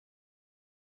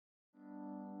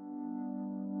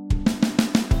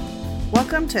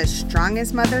Welcome to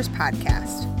Strongest Mothers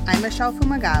podcast. I'm Michelle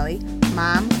Fumagalli,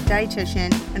 mom,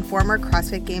 dietitian, and former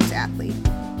CrossFit Games athlete.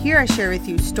 Here I share with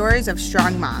you stories of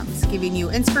strong moms, giving you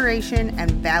inspiration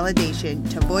and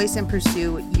validation to voice and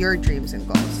pursue your dreams and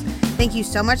goals. Thank you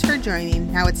so much for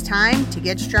joining. Now it's time to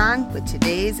get strong with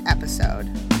today's episode.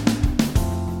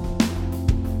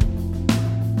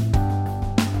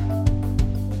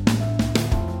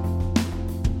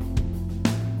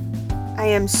 I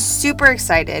am super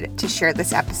excited to share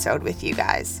this episode with you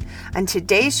guys. On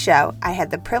today's show, I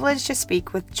had the privilege to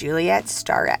speak with Juliette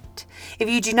Starrett. If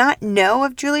you do not know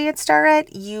of Juliette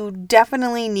Starrett, you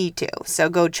definitely need to. So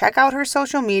go check out her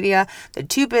social media, the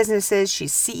two businesses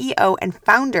she's CEO and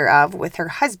founder of with her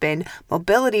husband,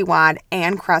 Mobility WOD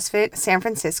and CrossFit San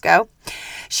Francisco.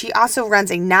 She also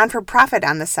runs a non-for-profit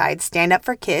on the side, Stand Up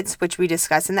for Kids, which we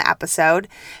discuss in the episode.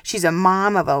 She's a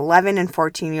mom of an 11 and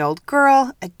 14-year-old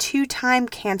girl, a two-time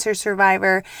cancer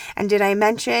survivor, and did I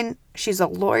mention she's a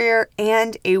lawyer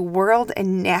and a world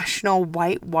and national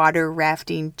whitewater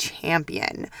rafting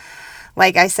champion.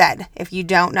 Like I said, if you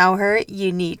don't know her,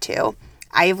 you need to.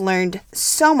 I've learned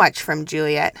so much from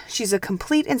Juliette. She's a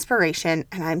complete inspiration,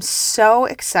 and I'm so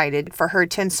excited for her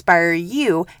to inspire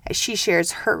you as she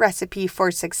shares her recipe for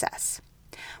success.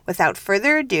 Without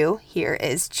further ado, here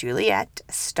is Juliette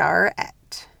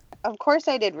Starrett. Of course,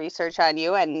 I did research on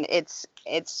you, and it's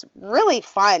really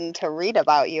fun to read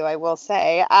about you, I will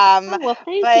say. Well,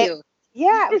 thank you.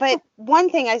 Yeah, but one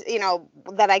thing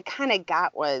that I kind of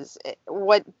got was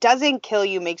what doesn't kill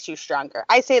you makes you stronger.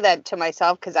 I say that to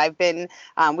myself because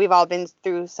we've all been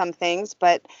through some things,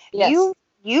 but Yes.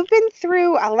 you've been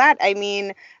through a lot. I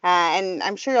mean, and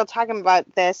I'm sure you'll talk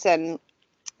about this,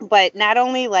 but not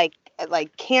only like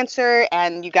cancer,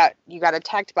 and you got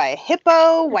attacked by a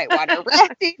hippo, whitewater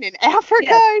rafting in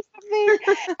Africa or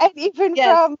something, and even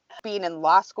from being in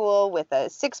law school with a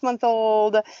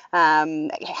 6-month-old,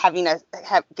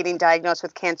 getting diagnosed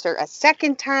with cancer a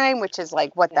second time, which is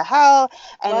like, what the hell?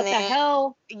 And what the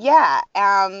hell? Yeah.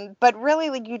 But really,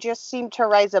 like, you just seem to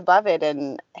rise above it,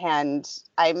 and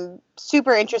I'm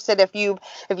super interested if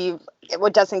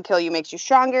what doesn't kill you makes you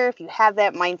stronger. If you have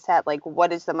that mindset, like,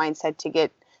 what is the mindset to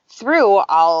get through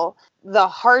all the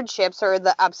hardships or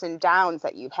the ups and downs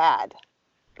that you've had?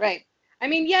 Right. I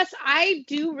mean, yes, I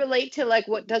do relate to like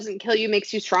what doesn't kill you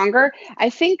makes you stronger. I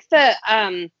think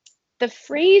the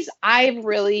phrase I've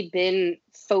really been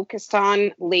focused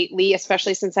on lately,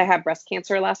 especially since I had breast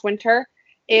cancer last winter,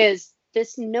 is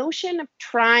this notion of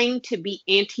trying to be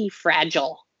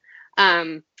anti-fragile.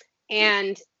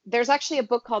 And there's actually a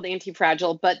book called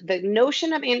Anti-Fragile, but the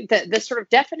notion of the sort of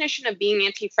definition of being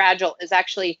anti-fragile is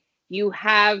actually you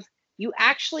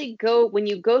actually go, when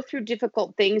you go through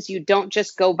difficult things, you don't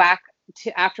just go back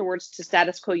to afterwards to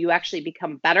status quo, you actually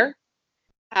become better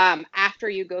after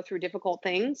you go through difficult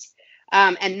things.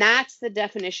 And that's the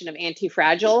definition of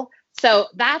anti-fragile. So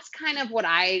that's kind of what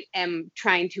I am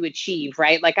trying to achieve,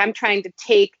 right? Like, I'm trying to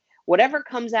take whatever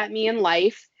comes at me in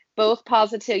life, both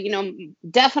positive,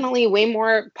 definitely way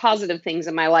more positive things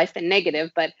in my life than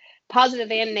negative, but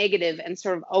positive and negative, and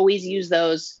sort of always use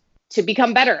those to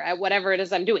become better at whatever it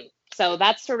is I'm doing. So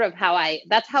that's sort of how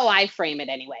I frame it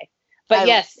anyway. But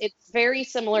yes, it's very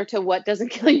similar to what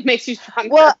doesn't kill you makes you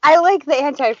stronger. Well, I like the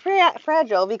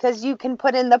anti-fragile because you can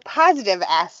put in the positive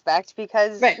aspect,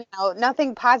 because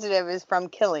nothing positive is from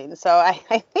killing. So I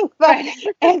think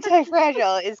the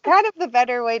anti-fragile is kind of the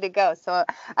better way to go. So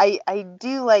I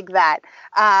do like that.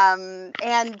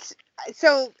 And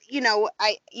so,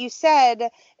 you said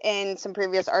in some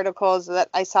previous articles that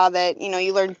I saw that,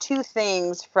 you learned two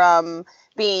things from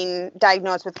being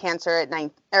diagnosed with cancer at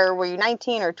 9, or were you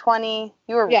 19 or 20?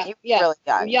 You were really young.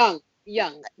 Young.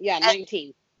 Yeah,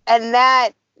 19. And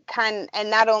that and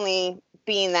not only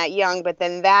being that young, but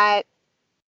then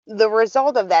the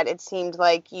result of that, it seemed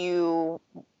like you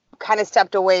kind of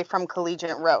stepped away from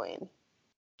collegiate rowing.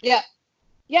 Yeah.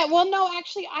 Yeah, well, no,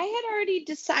 actually, I had already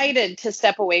decided to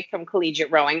step away from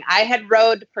collegiate rowing. I had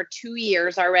rowed for 2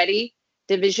 years already,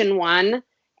 Division I,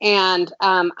 and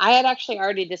I had actually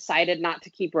already decided not to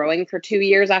keep rowing for 2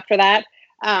 years after that,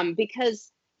 because,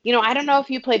 I don't know if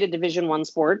you played a Division I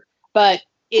sport, but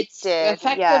it's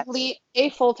effectively a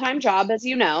full-time job, as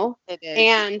you know. It is.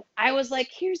 And I was like,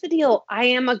 here's the deal. I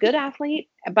am a good athlete,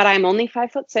 but I'm only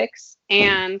 5'6",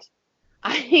 and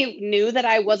I knew that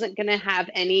I wasn't going to have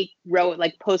any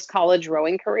post-college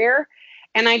rowing career.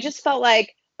 And I just felt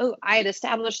like, I had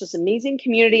established this amazing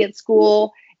community at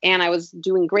school, and I was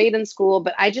doing great in school,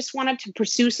 but I just wanted to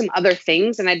pursue some other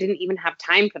things, and I didn't even have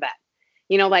time for that.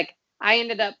 I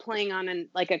ended up playing on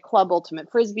a club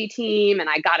ultimate frisbee team, and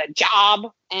I got a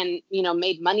job and,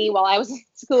 made money while I was in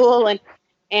school.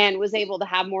 and was able to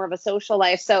have more of a social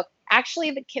life. So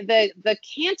actually the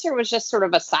cancer was just sort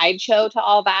of a sideshow to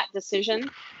all that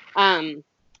decision.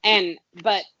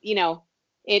 But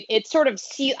it sort of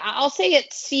I'll say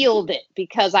it sealed it,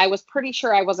 because I was pretty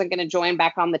sure I wasn't going to join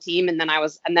back on the team. And then I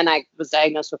was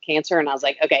diagnosed with cancer, and I was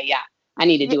like, okay, yeah, I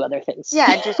need to do other things.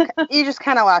 Yeah. You just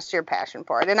kind of lost your passion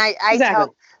for it. And I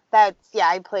Exactly.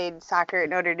 I played soccer at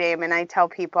Notre Dame, and I tell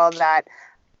people that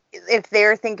if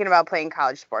they're thinking about playing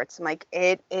college sports, I'm like,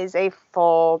 it is a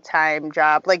full-time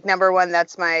job. Like, number one,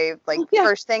 that's my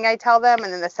first thing I tell them.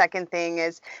 And then the second thing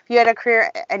is, if you had a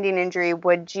career-ending injury,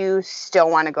 would you still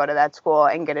want to go to that school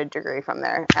and get a degree from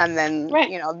there? And then,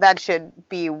 that should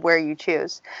be where you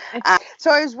choose.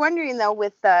 So I was wondering, though,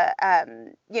 with the,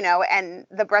 and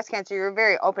the breast cancer, you were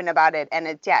very open about it. And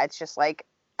it's just like,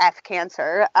 F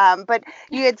cancer. But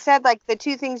you had said, like, the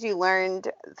two things you learned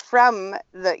from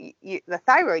the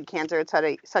thyroid cancer at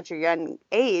such a young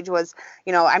age was,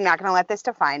 I'm not going to let this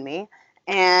define me.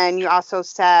 And you also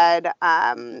said,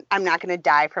 I'm not going to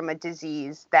die from a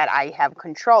disease that I have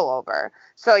control over.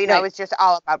 So, it's just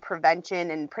all about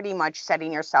prevention and pretty much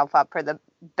setting yourself up for the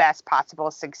best possible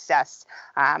success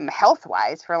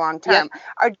health-wise for long term.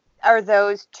 Yep. Are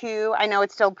those two? I know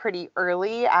it's still pretty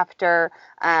early after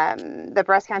the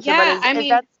breast cancer, but is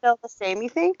that still the same, you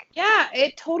think? Yeah,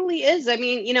 it totally is. I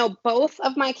mean, both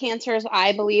of my cancers,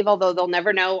 I believe, although they'll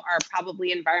never know, are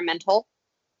probably environmental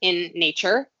in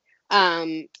nature.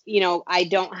 I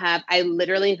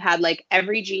literally have had like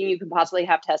every gene you could possibly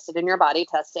have tested in your body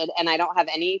tested, and I don't have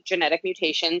any genetic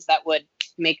mutations that would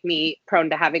make me prone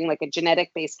to having like a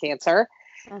genetic-based cancer.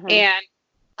 Mm-hmm. And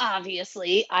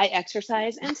obviously, I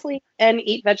exercise and sleep and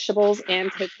eat vegetables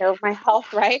and take care of my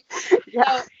health, right? Yeah.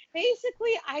 So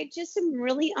basically, I just am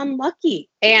really unlucky.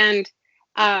 And,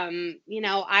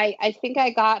 I think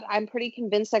I'm pretty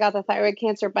convinced I got the thyroid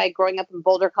cancer by growing up in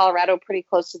Boulder, Colorado, pretty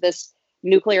close to this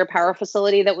nuclear power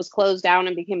facility that was closed down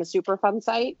and became a Superfund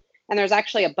site. And there's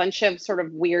actually a bunch of sort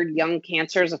of weird young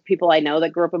cancers of people I know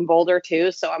that grew up in Boulder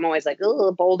too. So I'm always like,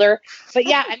 oh, Boulder. But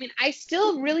yeah, I mean, I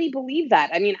still really believe that.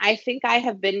 I mean, I think I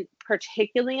have been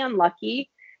particularly unlucky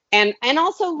and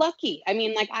also lucky. I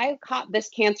mean, like, I caught this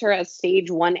cancer as stage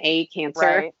 1A cancer,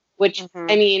 right. Which, mm-hmm.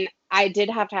 I mean, I did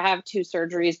have to have 2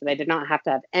 surgeries, but I did not have to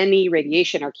have any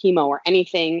radiation or chemo or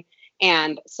anything.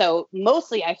 And so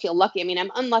mostly I feel lucky. I mean,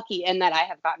 I'm unlucky in that I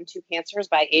have gotten 2 cancers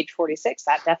by age 46.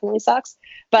 That definitely sucks.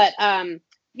 But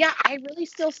yeah, I really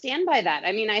still stand by that.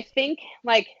 I mean, I think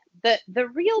like the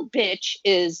real bitch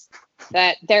is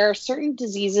that there are certain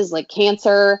diseases like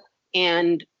cancer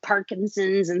and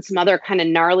Parkinson's and some other kind of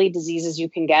gnarly diseases you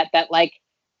can get that, like,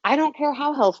 I don't care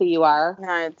how healthy you are.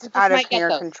 No, it's out of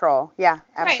your control. Yeah,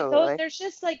 absolutely. Right. There's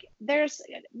just like, there's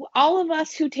all of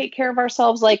us who take care of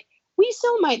ourselves, like, we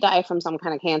still might die from some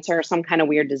kind of cancer or some kind of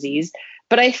weird disease.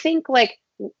 But I think, like,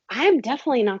 I'm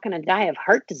definitely not going to die of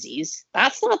heart disease.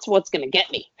 That's not what's going to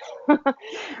get me.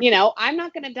 I'm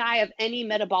not going to die of any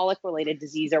metabolic related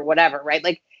disease or whatever, right?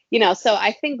 Like, so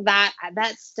I think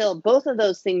that's still, both of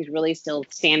those things really still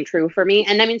stand true for me.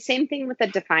 And I mean, same thing with the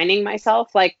defining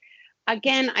myself. Like,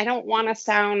 again, I don't want to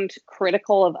sound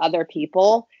critical of other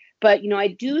people, but, I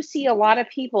do see a lot of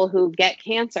people who get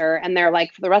cancer and they're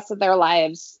like, for the rest of their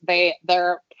lives,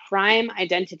 their prime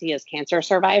identity is cancer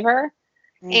survivor.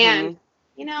 Mm-hmm. And,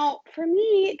 for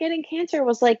me, getting cancer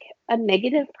was like a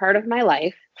negative part of my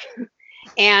life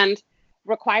and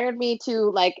required me to,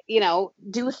 like,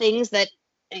 do things that,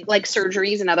 like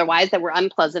surgeries and otherwise, that were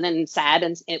unpleasant and sad,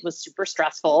 and it was super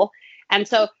stressful. And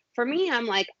so for me, I'm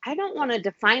like, I don't want to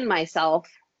define myself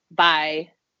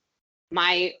by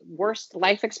my worst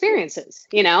life experiences,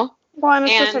 Well,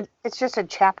 and it's just a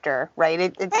chapter, right?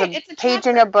 It's a page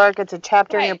in a book. It's a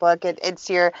chapter in your book. It's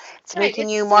making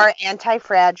you more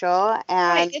anti-fragile,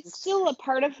 and it's still a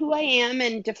part of who I am,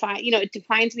 and it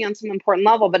defines me on some important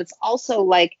level. But it's also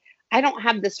like, I don't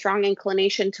have the strong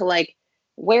inclination to like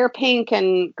wear pink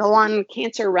and go on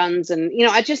cancer runs, and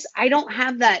I don't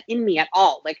have that in me at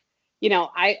all. Like,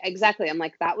 I'm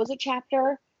like, that was a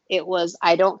chapter. It was,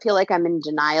 I don't feel like I'm in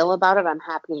denial about it. I'm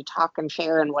happy to talk and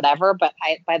share and whatever. But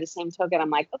by the same token, I'm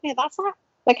like, okay, that's not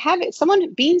like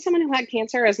being someone who had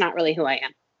cancer is not really who I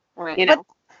am. Right.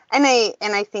 And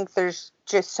I think there's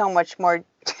just so much more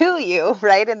to you,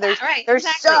 right? And there's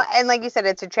exactly. And like you said,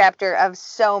 it's a chapter of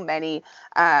so many.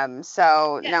 I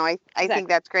think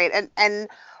that's great. And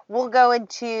we'll go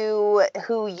into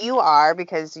who you are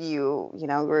because we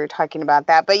were talking about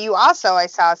that. But you also, I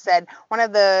saw, said one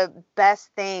of the best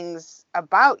things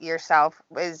about yourself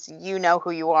is you know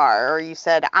who you are, or you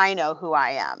said, I know who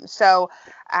I am. So,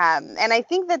 and I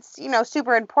think that's,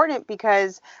 super important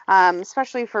because,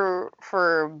 especially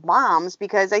for moms,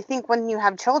 because I think when you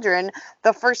have children,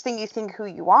 the first thing you think who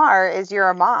you are is you're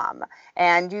a mom,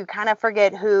 and you kind of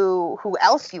forget who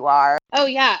else you are. Oh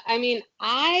yeah. I mean,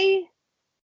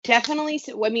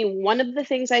 one of the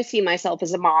things I see myself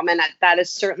as a mom, and that is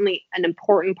certainly an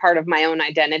important part of my own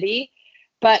identity.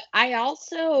 But I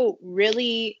also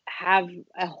really have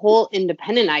a whole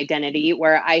independent identity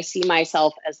where I see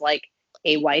myself as like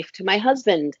a wife to my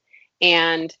husband.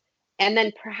 And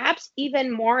then perhaps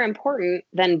even more important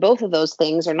than both of those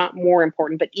things, or not more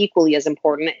important, but equally as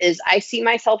important, is I see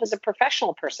myself as a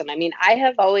professional person. I mean, I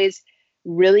have always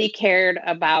really cared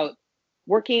about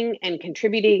working and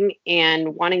contributing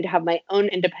and wanting to have my own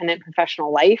independent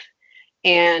professional life.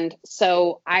 And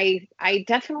so I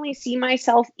definitely see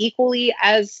myself equally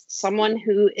as someone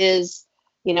who is,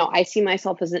 I see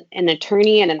myself as an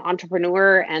attorney and an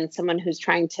entrepreneur and someone who's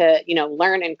trying to,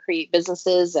 learn and create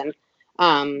businesses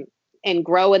and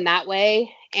grow in that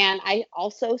way. And I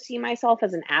also see myself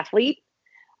as an athlete.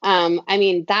 I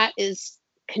mean, that is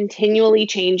continually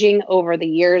changing over the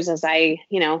years as my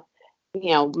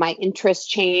interests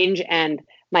change and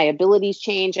my abilities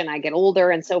change and I get older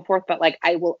and so forth. But like,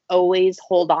 I will always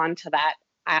hold on to that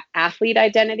athlete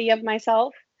identity of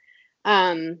myself.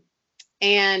 And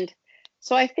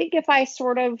so I think if I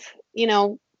sort of,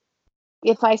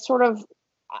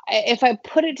 if I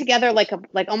put it together like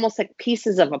almost like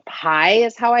pieces of a pie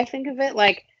is how I think of it.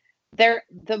 Like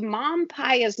the mom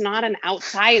pie is not an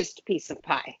outsized piece of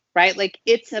pie, right? Like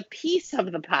it's a piece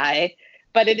of the pie,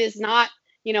 but it is not,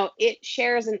 it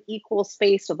shares an equal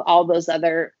space with all those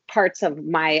other parts of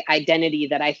my identity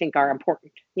that I think are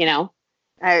important.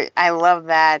 I love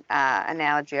that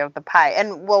analogy of the pie.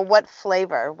 And well, what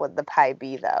flavor would the pie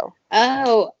be though?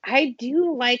 Oh, I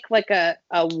do like a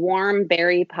warm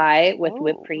berry pie with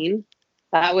whipped cream.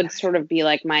 That would sort of be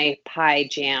like my pie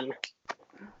jam.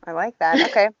 I like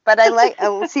that. Okay, but I like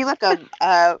see, look,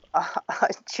 a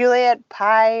Juliet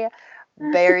pie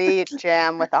berry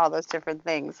jam with all those different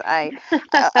things. I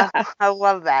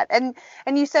love that. And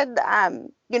you said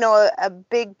a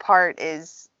big part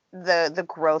is the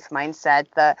growth mindset,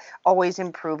 the always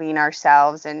improving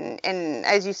ourselves, and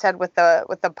as you said with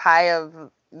the pie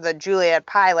of the Juliet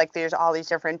pie, like there's all these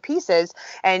different pieces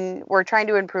and we're trying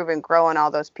to improve and grow in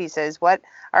all those pieces. What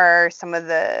are some of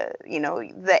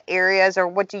the areas, or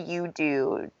what do you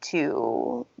do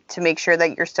to make sure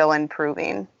that you're still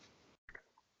improving?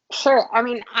 Sure. I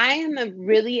mean, I am a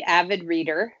really avid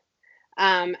reader.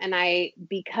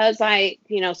 Because I,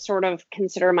 sort of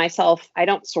consider myself,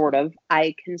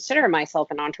 I consider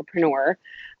myself an entrepreneur.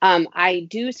 I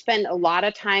do spend a lot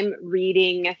of time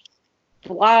reading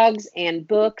blogs and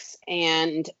books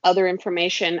and other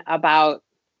information about,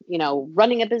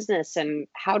 running a business and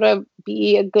how to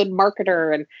be a good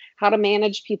marketer and how to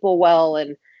manage people well.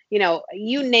 And,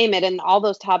 you name it. And all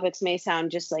those topics may sound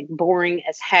just like boring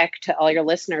as heck to all your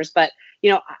listeners, but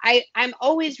I'm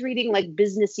always reading like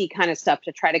businessy kind of stuff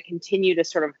to try to continue to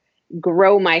sort of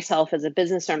grow myself as a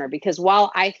business owner. Because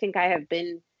while I think I have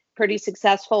been pretty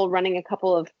successful running a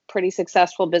couple of pretty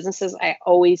successful businesses, I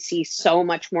always see so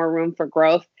much more room for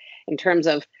growth in terms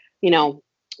of,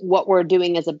 what we're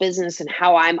doing as a business and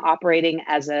how I'm operating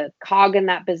as a cog in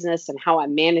that business and how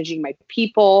I'm managing my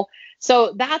people.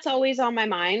 So that's always on my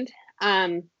mind.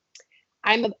 I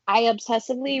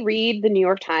obsessively read the New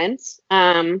York Times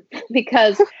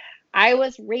because I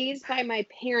was raised by my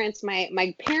parents,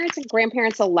 my parents and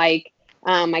grandparents alike.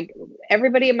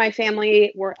 Everybody in my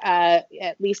family were, at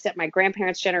least at my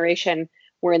grandparents' generation,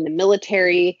 were in the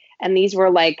military, and these were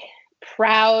like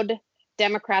proud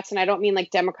Democrats. And I don't mean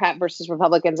like Democrat versus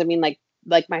Republicans. I mean like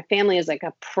my family is like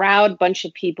a proud bunch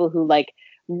of people who like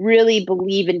really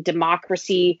believe in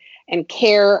democracy and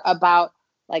care about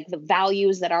like the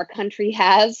values that our country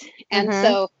has. And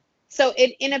so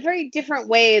in a very different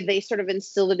way, they sort of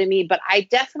instilled it in me, but I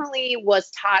definitely was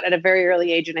taught at a very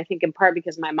early age. And I think in part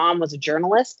because my mom was a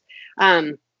journalist,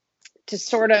 to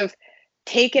sort of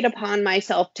take it upon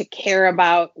myself to care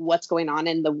about what's going on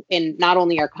in not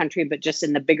only our country, but just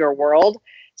in the bigger world.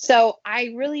 So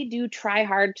I really do try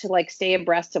hard to like stay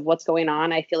abreast of what's going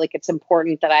on. I feel like it's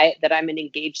important that I'm an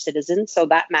engaged citizen. So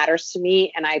that matters to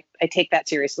me. And I take that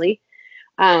seriously.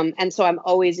 And so I'm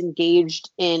always engaged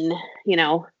in,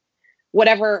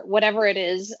 whatever it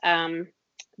is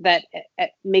that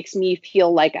it makes me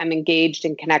feel like I'm engaged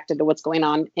and connected to what's going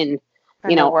on in,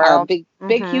 our big,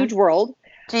 huge world.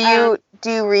 Do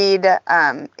you read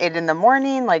it in the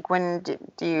morning? Like when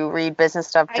do you read business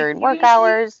stuff I during work usually,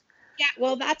 hours? yeah,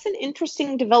 well, that's an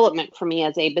interesting development for me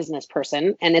as a business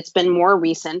person, and it's been more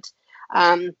recent.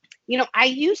 Um, I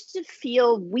used to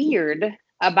feel weird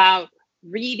about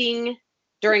reading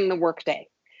during the workday.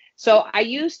 So I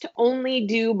used to only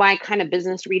do my kind of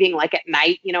business reading like at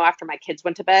night, after my kids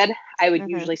went to bed. I would Hmm.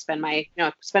 usually spend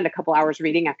a couple hours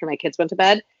reading after my kids went to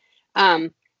bed.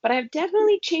 Um, but I've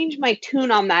definitely changed my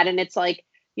tune on that. And it's like,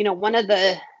 one of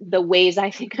the ways I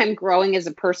think I'm growing as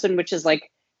a person, which is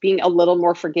like being a little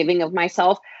more forgiving of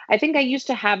myself. I think I used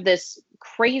to have this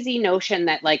crazy notion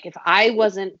that like if I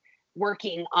wasn't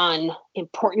working on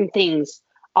important things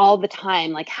all the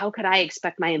time, like how could I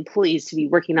expect my employees to be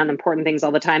working on important things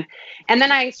all the time? And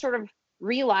then I sort of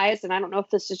realized, and I don't know if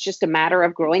this is just a matter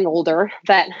of growing older,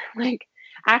 that like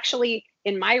actually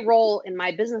in my role in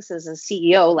my business as a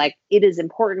CEO, like it is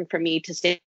important for me to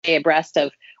stay abreast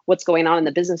of what's going on in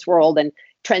the business world and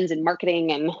trends in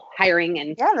marketing and hiring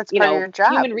and Yeah, that's part of your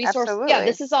job. human resource. Yeah, Absolutely.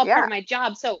 this is all part Yeah. of my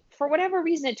job. So for whatever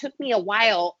reason, it took me a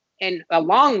while and a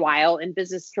long while in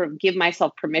business to sort of give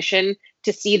myself permission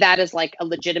to see that as like a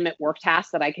legitimate work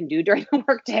task that I can do during the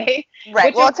workday, Right.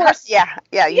 which Well, of it's hard. course, Yeah.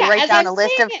 Yeah. You yeah, write as down I'm a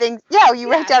list saying of it, things. Yeah.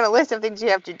 You write yeah, down a list of things you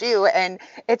have to do. And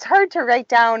it's hard to write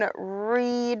down,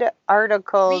 read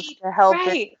articles read, to help it.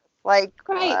 right. Like,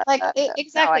 Right, like no, I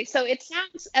exactly. So it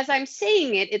sounds, as I'm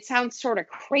saying it, it sounds sort of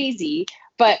crazy,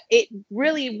 but it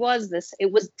really was this.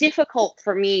 It was difficult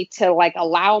for me to like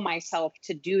allow myself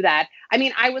to do that. I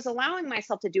mean, I was allowing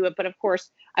myself to do it, but of course,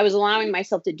 I was allowing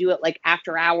myself to do it like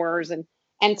after hours,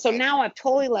 and so right. now I've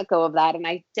totally let go of that, and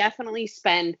I definitely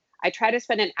spend. I try to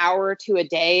spend an hour or two a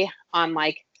day on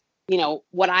like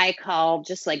what I call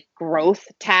just like growth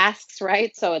tasks,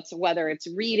 right? So it's whether it's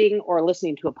reading or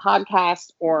listening to a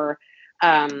podcast or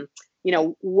um,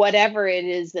 whatever it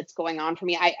is that's going on for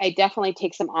me. I definitely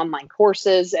take some online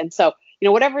courses. And so,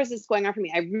 whatever is that's going on for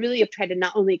me, I really have tried to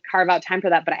not only carve out time for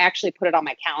that, but I actually put it on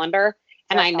my calendar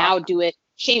and I That's now awesome. do it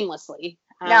shamelessly.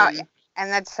 Now,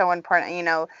 and that's so important,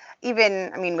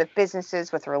 even, I mean, with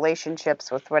businesses, with relationships,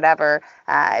 with whatever,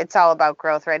 it's all about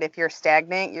growth, right? If you're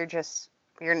stagnant, you're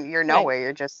Right, nowhere.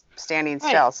 You're just standing right.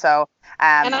 still. So,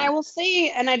 And I will say,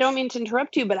 and I don't mean to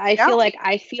interrupt you, but I feel no, like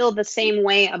I feel the same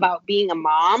way about being a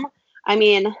mom. I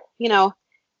mean,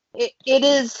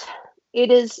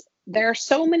 it is there are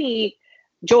so many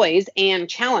joys and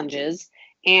challenges,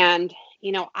 and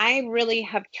I really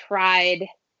have tried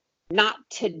not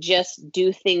to just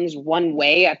do things one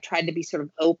way. I've tried to be sort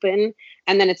of open,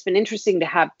 and then it's been interesting to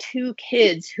have two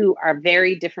kids who are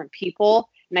very different people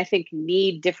and I think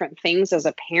need different things as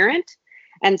a parent.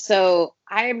 And so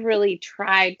I've really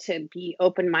tried to be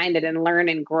open-minded and learn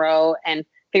and grow and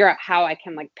figure out how I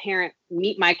can like parent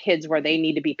meet my kids where they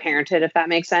need to be parented, if that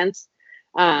makes sense.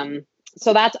 um,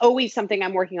 so that's always something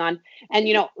I'm working on. And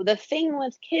the thing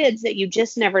with kids that you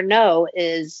just never know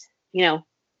you know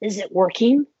is it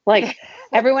working? Like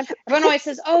everyone always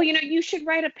says, "Oh, you should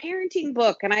write a parenting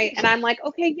book." And I'm like,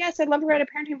 "Okay, yes, I'd love to write a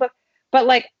parenting book." But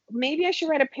like maybe I should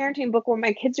write a parenting book when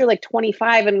my kids are like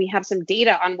 25 and we have some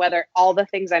data on whether all the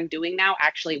things I'm doing now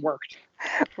actually worked.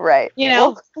 right. You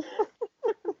know? Well,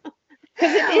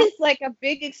 Cuz it is like a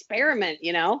big experiment.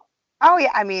 oh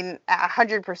yeah, I mean,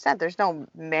 100%. There's no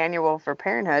manual for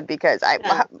parenthood because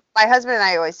No. my husband and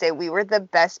I always say we were the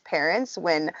best parents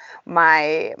when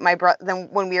my brother then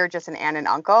when we were just an aunt and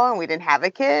uncle and we didn't have a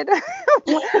kid.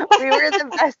 We were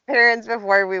the best parents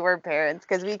before we were parents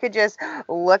because we could just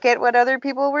look at what other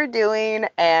people were doing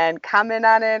and comment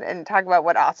on it and talk about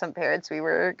what awesome parents we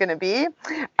were going to be.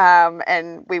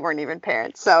 And we weren't even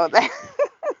parents, so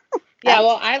Yeah, that's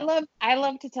well, I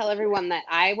love to tell everyone that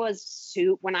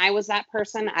when I was that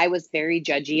person, I was very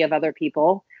judgy of other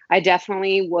people. I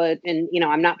definitely would, and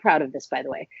I'm not proud of this, by the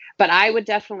way, but I would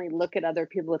definitely look at other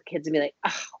people with kids and be like,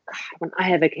 "Oh God, when I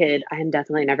have a kid, I am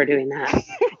definitely never doing that."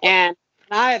 And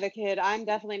when I have a kid, I'm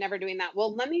definitely never doing that.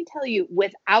 Well, let me tell you,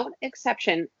 without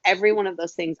exception, every one of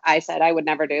those things I said I would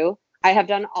never do, I have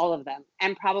done all of them,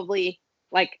 and probably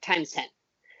like times 10.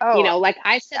 oh Like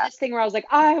I said yeah. this thing where I was like,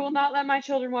 I will not let my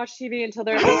children watch TV until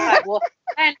they're at least 5. Well,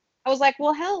 then I was like,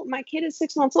 well, hell, my kid is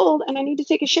 6 months old and I need to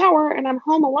take a shower and I'm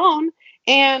home alone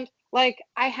and like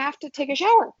I have to take a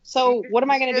shower. You So what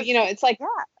am I you going to do? just It's like,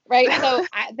 right. yeah. So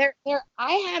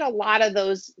I had a lot of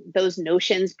those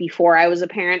notions before I was a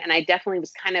parent, and I definitely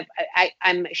was kind of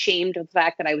I'm ashamed of the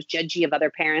fact that I was judgy of other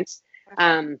parents.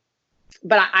 Um,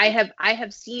 but I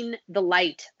have seen the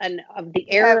light and of the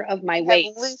You have error of my you have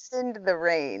ways. loosened the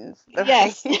reins.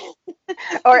 Yes.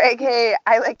 Or AKA,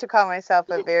 I like to call myself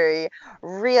a very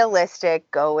realistic,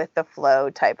 go with the flow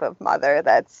type of mother.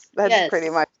 That's pretty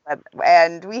Yes. much that.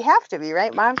 And we have to be,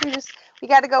 right? Moms, we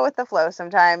got to go with the flow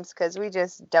sometimes because we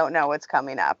just don't know what's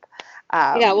coming up.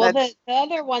 Yeah, well, That's the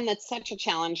other one that's such a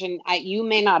challenge, and you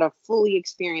may not have fully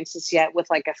experienced this yet with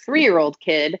like a 3-year-old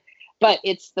kid, but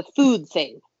it's the food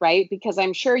thing, right? Because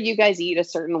I'm sure you guys eat a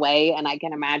certain way, and I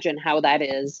can imagine how that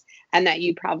is, and that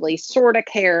you probably sort of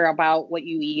care about what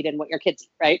you eat and what your kids eat,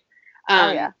 right?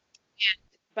 oh yeah. Um,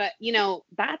 but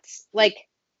that's like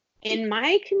in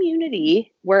my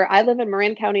community where I live in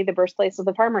Marin County, the birthplace of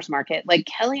the farmers market. Like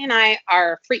Kelly and I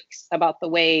are freaks about the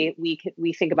way we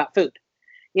think about food.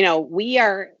 We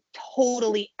are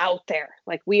totally out there.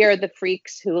 Like we are the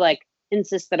freaks who like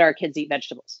insist that our kids eat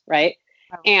vegetables, right?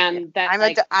 Oh, yeah. And that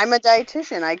like I'm a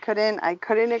dietitian. I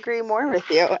couldn't agree more with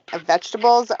you.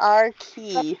 Vegetables are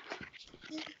key.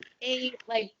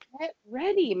 get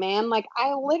ready, man. Like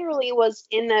I literally was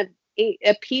in a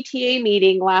PTA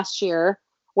meeting last year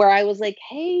where I was like,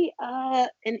 hey,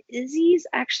 an Izzy's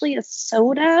actually a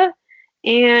soda.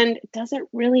 And it doesn't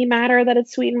really matter that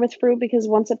it's sweetened with fruit because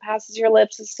once it passes your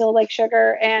lips, it's still like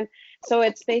sugar. And so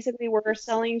it's basically we're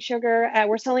selling sugar,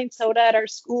 we're selling soda at our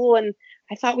school. And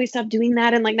I thought we stopped doing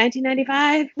that in like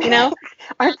 1995.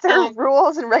 Aren't there Um,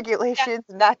 rules and yeah, regulations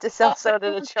not to sell well, but soda to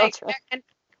everyone's like, children? and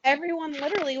everyone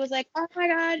literally was like, "Oh my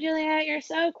God, Juliet, you're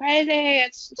so crazy!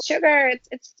 It's sugar.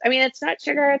 I mean, it's not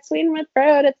sugar. It's sweetened with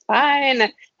fruit. It's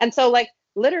fine." And so, like,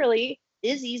 literally,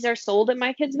 Izzy's are sold at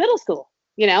my kids' middle school.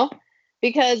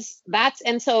 Because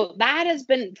and so that has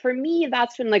been for me.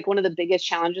 That's been like one of the biggest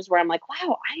challenges where I'm like,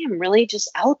 "Wow, I am really just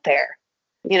out there."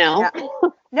 You know, Yeah.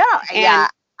 No, and yeah.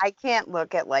 I can't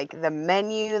look at like the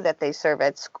menu that they serve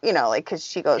at, like, because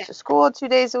she goes yeah, to school 2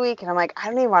 days a week, and I'm like, I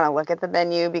don't even want to look at the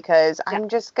menu because yeah, I'm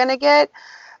just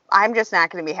not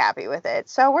going to be happy with it.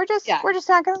 So yeah. we're just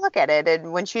not going to look at it.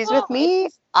 And when she's with Well, me,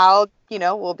 it's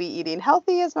we'll be eating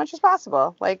healthy as much as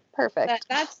possible. Like, That perfect.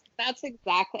 that's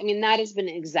exactly. I mean, that has been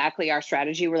exactly our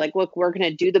strategy. We're like, look, we're going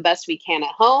to do the best we can at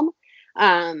home,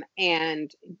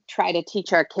 and try to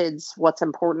teach our kids what's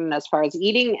important as far as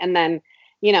eating. And then,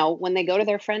 when they go to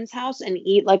their friend's house and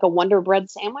eat like a Wonder Bread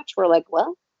sandwich, we're like,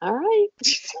 well, all right,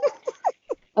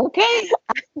 okay,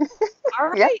 all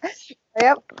Yep. right.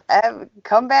 Yep.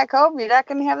 Come back home. You're not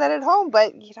going to have that at home,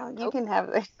 but you Nope. can have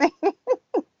it.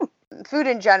 Food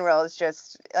in general is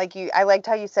just like I liked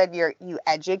how you said you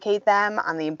educate them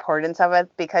on the importance of it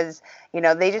because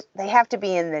they have to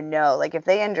be in the know. Like if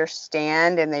they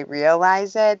understand and they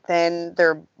realize it, then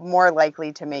they're more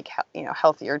likely to make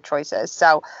healthier choices.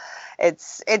 So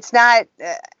it's not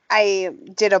I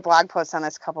did a blog post on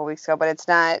this a couple weeks ago, but it's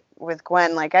not with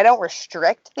Gwen. Like I don't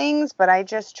restrict things, but I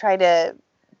just try to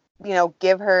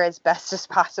give her as best as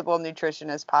possible nutrition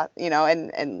as possible,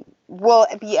 and we'll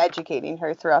be educating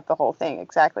her throughout the whole thing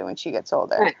exactly when she gets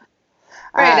older. Right.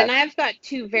 Right. Uh, And I've got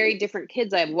two very different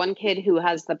kids. I have one kid who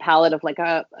has the palate of like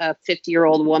a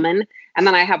 50-year-old woman. And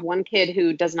then I have one kid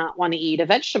who does not want to eat a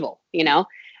vegetable.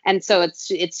 And so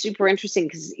it's super interesting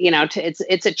because,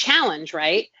 it's a challenge,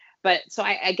 right? But so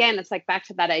again, it's like back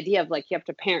to that idea of like you have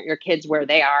to parent your kids where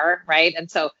they are, right? And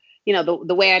so,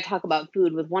 the way I talk about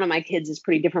food with one of my kids is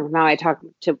pretty different from how I talk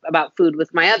about food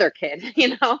with my other kid,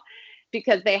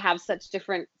 because they have such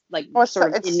different, like, well, so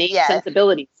sort of it's innate yeah,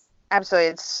 sensibilities. absolutely.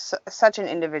 It's such an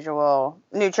individual.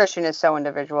 Nutrition is so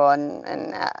individual, and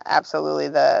absolutely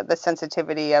the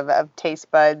sensitivity of taste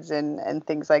buds and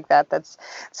things like that. It's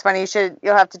funny.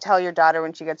 You'll have to tell your daughter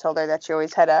when she gets older that she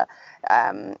always had a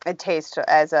taste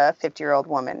as a 50-year-old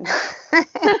woman.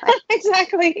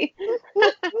 Exactly.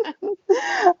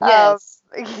 um, Yes.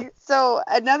 so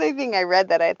another thing I read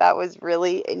that I thought was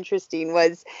really interesting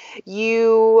was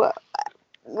you.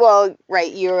 Well,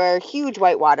 right, you're a huge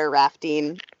whitewater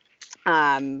rafting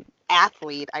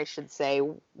athlete, I should say,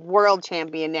 world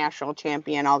champion, national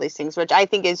champion, all these things, which I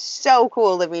think is so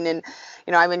cool living in,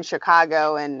 I'm in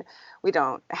Chicago and we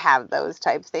don't have those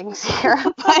type things here,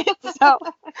 but so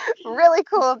really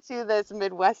cool to this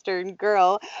Midwestern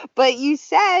girl. But you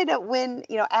said when,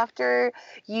 after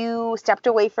you stepped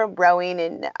away from rowing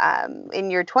and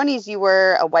in your 20s, you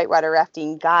were a whitewater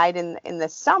rafting guide in the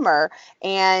summer.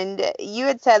 And you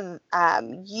had said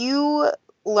you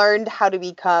learned how to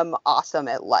become awesome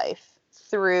at life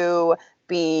through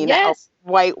being a Yes.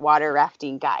 whitewater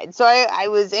rafting guide. So I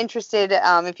was interested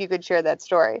if you could share that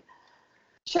story.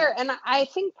 Sure. And I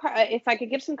think if I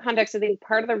could give some context, I think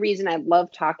part of the reason I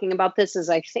love talking about this is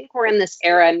I think we're in this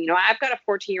era, and, I've got a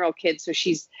 14-year-old kid, so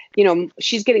she's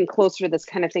getting closer to this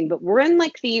kind of thing, but we're in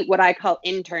like what I call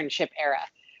internship era,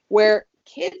 where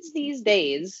kids these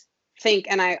days think,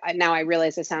 and now I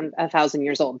realize I sound 1,000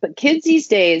 years old, but kids these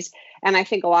days, and I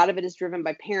think a lot of it is driven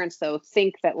by parents though,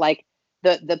 think that like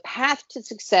the path to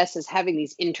success is having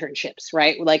these internships,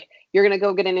 right? Like you're going to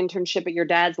go get an internship at your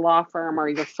dad's law firm or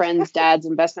your friend's dad's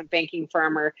investment banking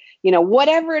firm, or,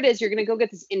 whatever it is, you're going to go get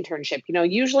this internship,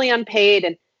 usually unpaid.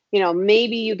 And,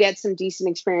 maybe you get some decent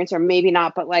experience or maybe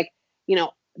not. But like,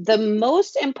 the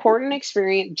most important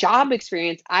job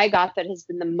experience I got that has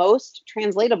been the most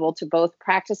translatable to both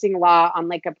practicing law on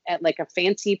at a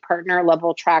fancy partner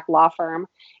level track law firm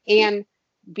and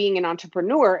being an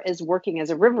entrepreneur is working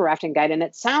as a river rafting guide. And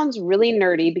it sounds really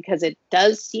nerdy because it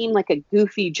does seem like a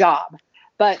goofy job.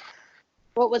 But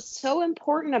what was so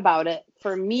important about it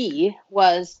for me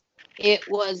was it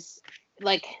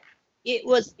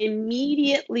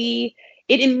immediately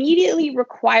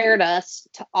required us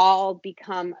to all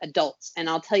become adults. And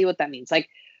I'll tell you what that means. Like,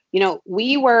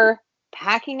 we were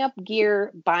packing up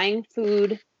gear, buying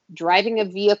food, driving a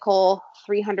vehicle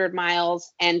 300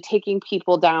 miles and taking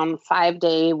people down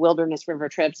 5-day wilderness river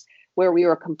trips where we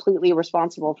were completely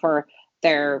responsible for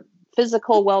their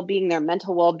physical well-being, their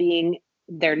mental well-being,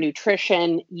 their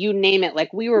nutrition, you name it.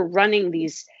 Like we were running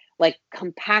these like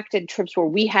compacted trips where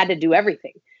we had to do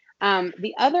everything.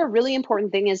 The other really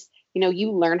important thing is,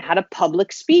 you learn how to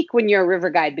public speak when you're a river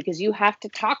guide because you have to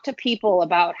talk to people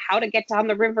about how to get down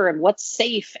the river and what's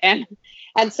safe. And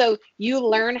so you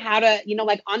learn how to,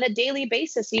 like on a daily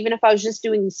basis, even if I was just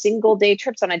doing single day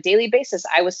trips on a daily basis,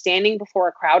 I was standing before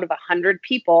a crowd of 100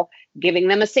 people, giving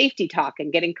them a safety talk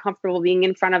and getting comfortable being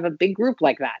in front of a big group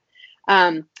like that.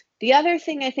 The other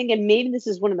thing I think, and maybe this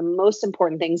is one of the most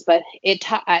important things, but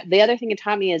the other thing it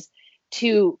taught me is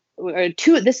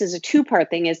this is a two-part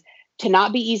thing, is to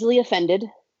not be easily offended,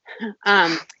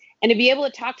 and to be able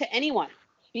to talk to anyone,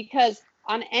 because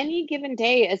on any given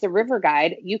day as a river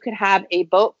guide, you could have a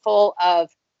boat full of,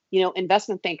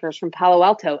 investment bankers from Palo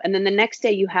Alto. And then the next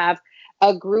day you have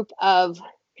a group of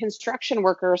construction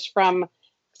workers from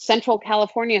Central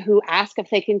California who ask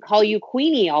if they can call you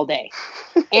Queenie all day.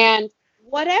 And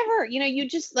whatever, you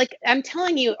just like, I'm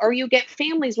telling you, or you get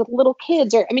families with little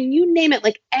kids, or, I mean, you name it,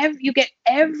 like you get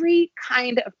every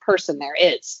kind of person there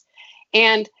is.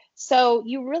 And so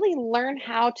you really learn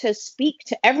how to speak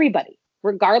to everybody,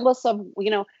 regardless of,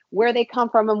 where they come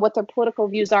from and what their political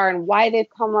views are and why they've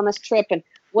come on this trip and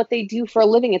what they do for a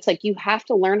living. It's like, you have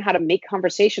to learn how to make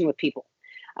conversation with people.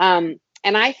 And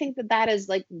I think that is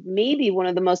like maybe one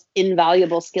of the most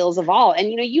invaluable skills of all. And,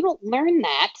 you don't learn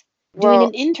that doing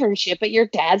an internship at your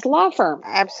dad's law firm.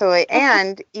 Absolutely.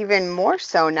 And even more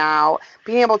so now,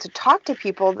 being able to talk to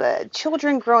people, the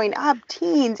children growing up,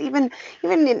 teens, even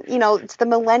it's the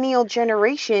millennial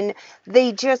generation,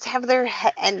 they just have their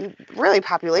and really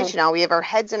population now, we have our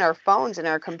heads in our phones and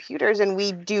our computers, and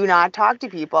we do not talk to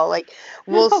people. Like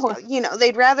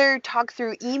they'd rather talk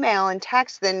through email and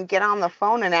text than get on the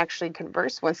phone and actually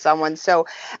converse with someone. So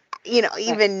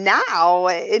even now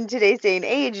in today's day and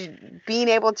age, being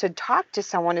able to talk to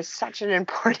someone is such an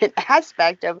important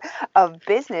aspect of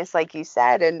business, like you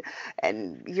said,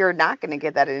 and you're not going to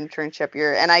get that internship.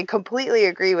 And I completely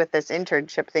agree with this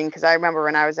internship thing, because I remember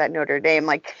when I was at Notre Dame,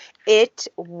 like it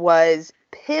was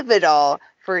pivotal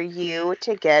for you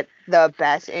to get the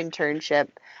best internship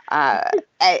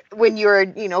when you're,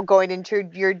 going into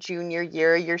your junior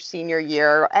year, your senior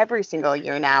year, every single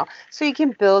year now, so you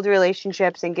can build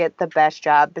relationships and get the best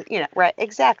job, right?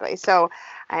 Exactly. So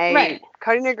I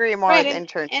couldn't agree more with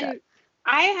internship. And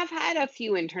I have had a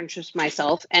few internships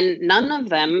myself, and none of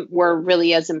them were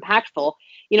really as impactful,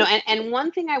 and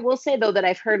one thing I will say though, that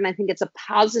I've heard, and I think it's a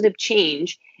positive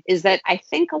change, is that I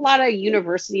think a lot of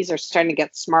universities are starting to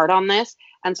get smart on this.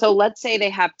 And so let's say they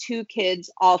have 2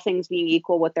 kids, all things being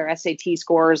equal, with their SAT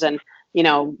scores and,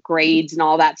 grades and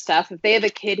all that stuff. If they have a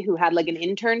kid who had like an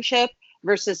internship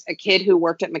versus a kid who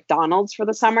worked at McDonald's for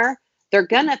the summer, they're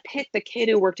going to pick the kid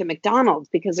who worked at McDonald's,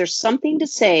 because there's something to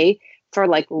say for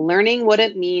like learning what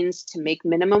it means to make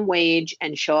minimum wage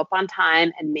and show up on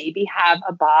time and maybe have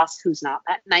a boss who's not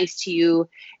that nice to you.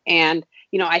 And,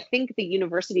 I think the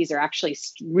universities are actually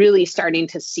really starting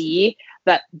to see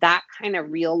that kind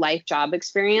of real life job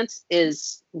experience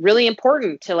is really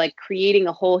important to like creating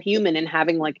a whole human and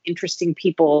having like interesting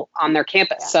people on their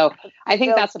campus. Yeah. So I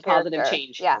think that's a positive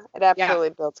change. Yeah, it absolutely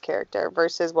builds character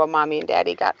versus what mommy and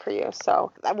daddy got for you.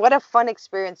 So what a fun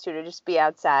experience to just be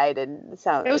outside, and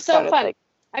it was so fun. Like,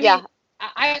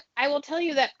 I will tell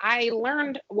you that I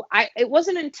learned, it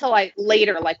wasn't until I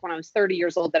later, like when I was 30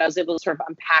 years old, that I was able to sort of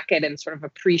unpack it and sort of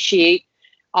appreciate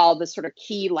all the sort of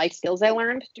key life skills I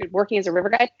learned working as a river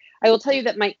guide. I will tell you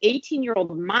that my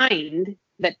 18-year-old mind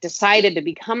that decided to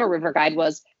become a river guide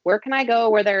was, where can I go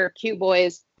where there are cute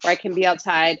boys, where I can be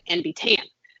outside and be tan?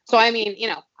 So, I mean,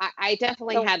 I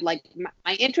definitely had like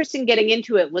my interest in getting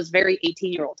into it was very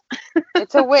 18-year-old.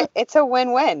 It's a win. It's a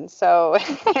win-win. So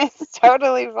it's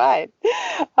totally fine.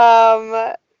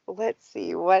 Um, let's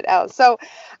see what else. So,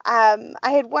 I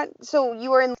had one. So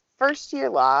you were in first year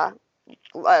law,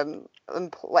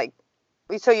 like,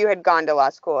 so you had gone to law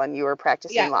school and you were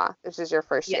practicing law. This is your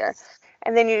first year,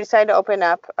 and then you decided to open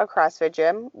up a CrossFit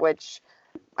gym, which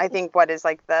I think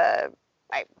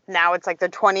now it's like the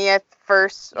 20th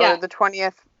first or the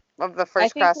 20th of the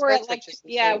first CrossFit. Like,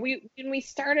 when we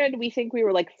started, we think we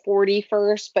were like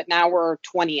 41st, but now we're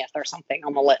 20th or something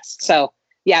on the list. So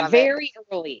very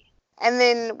early. And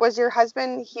then was your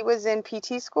husband, he was in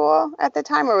PT school at the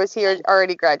time, or was he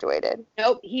already graduated?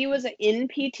 Nope, he was in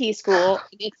PT school.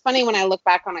 It's funny when I look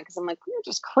back on it because I'm like, we were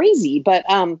just crazy. But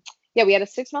we had a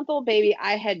 6-month-old baby.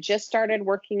 I had just started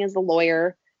working as a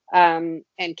lawyer. And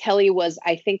Kelly was,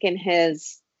 I think, in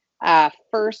his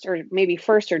first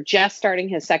or just starting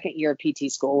his second year of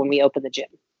PT school when we opened the gym.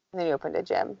 And then you opened a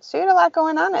gym. So you had a lot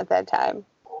going on at that time.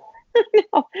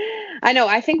 I know.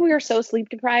 I think we were so sleep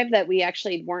deprived that we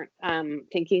actually weren't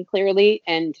thinking clearly.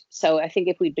 And so I think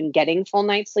if we'd been getting full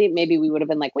night's sleep, maybe we would have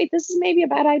been like, wait, this is maybe a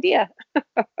bad idea.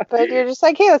 But you're just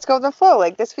like, hey, let's go with the flow.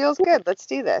 Like, this feels good. Let's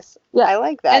do this. Yeah. I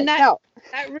like that. And that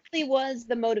really was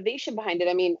the motivation behind it.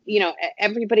 I mean,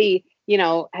 everybody,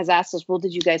 has asked us, well,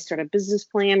 did you guys start a business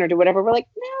plan or do whatever? We're like,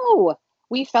 no.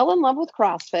 We fell in love with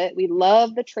CrossFit. We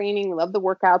love the training. We love the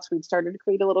workouts. We'd started to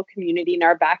create a little community in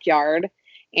our backyard.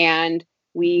 And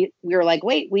we were like,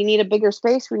 wait, we need a bigger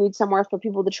space. We need somewhere for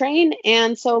people to train.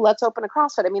 And so let's open a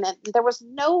CrossFit. I mean, there was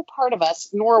no part of us,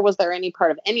 nor was there any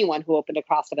part of anyone who opened a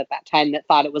CrossFit at that time that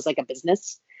thought it was like a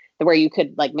business where you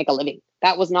could like make a living.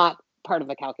 That was not part of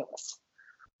the calculus.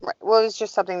 Right. Well, it was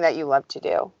just something that you loved to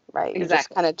do, right? Exactly. You just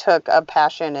kind of took a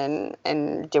passion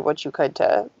and did what you could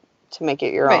to make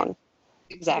it your own.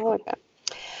 Exactly.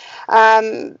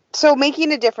 So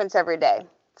making a difference every day,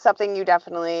 something you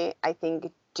definitely, I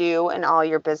think, do in all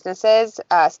your businesses.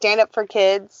 Stand up for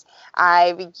kids.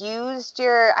 I've used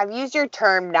your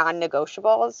term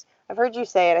non-negotiables. I've heard you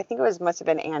say it. I think must have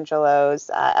been Angelo's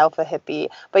Alpha Hippie,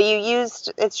 but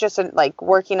it's just like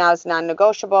working out is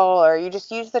non-negotiable, or you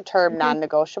just use the term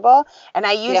non-negotiable. And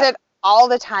I use it all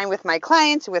the time with my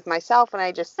clients, with myself, and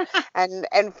I just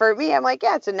and for me, I'm like,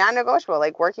 it's a non-negotiable.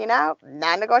 Like working out,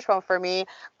 non-negotiable for me.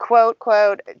 Quote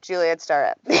Juliet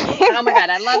Starrett. Oh my God,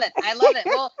 I love it.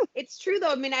 Well, it's true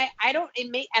though. I mean,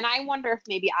 and I wonder if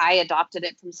maybe I adopted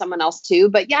it from someone else too.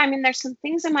 But yeah, I mean, there's some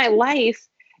things in my life,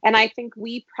 and I think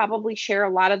we probably share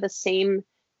a lot of the same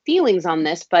feelings on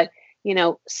this. But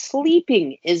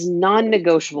sleeping is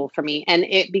non-negotiable for me, and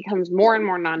it becomes more and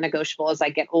more non-negotiable as I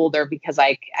get older because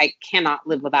I cannot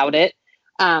live without it.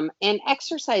 And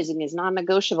exercising is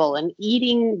non-negotiable, and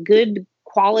eating good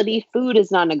quality food is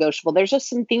non-negotiable. There's just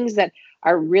some things that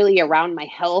are really around my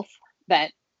health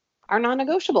that are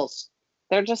non-negotiables.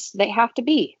 They have to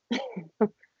be.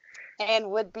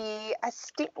 And would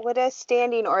a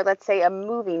standing or let's say a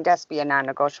moving desk be a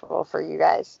non-negotiable for you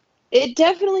guys? It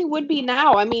definitely would be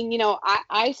now. I mean,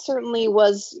 I certainly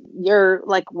was your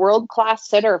like world-class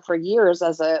sitter for years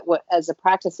as a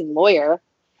practicing lawyer.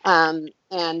 And,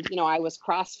 I was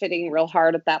CrossFitting real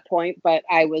hard at that point, but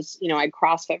I'd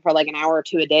CrossFit for like an hour or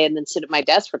two a day and then sit at my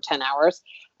desk for 10 hours.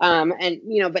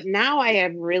 But now I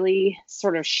have really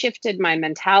sort of shifted my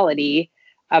mentality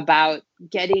about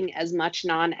getting as much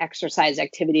non-exercise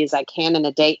activity as I can in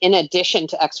a day. In addition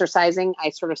to exercising,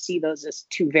 I sort of see those as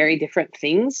two very different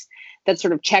things that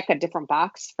sort of check a different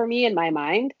box for me in my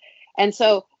mind. And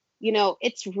so,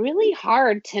 it's really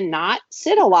hard to not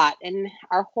sit a lot. And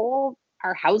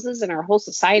our houses and our whole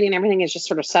society and everything is just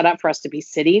sort of set up for us to be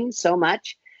sitting so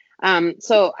much.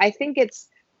 So I think it's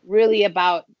really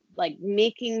about like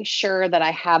making sure that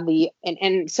I have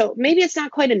and so maybe it's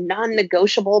not quite a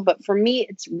non-negotiable, but for me,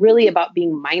 it's really about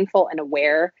being mindful and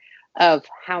aware of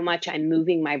how much I'm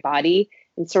moving my body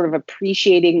and sort of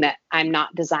appreciating that I'm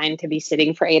not designed to be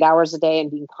sitting for 8 hours a day and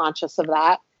being conscious of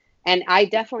that. And I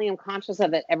definitely am conscious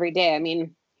of it every day. I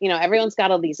mean, everyone's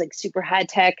got all these like super high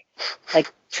tech,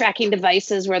 like tracking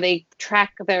devices where they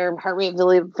track their heart rate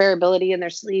variability in their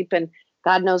sleep and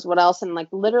God knows what else. And like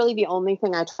literally the only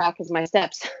thing I track is my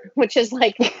steps, which is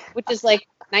like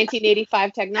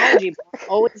 1985 technology. But I'm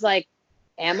always like,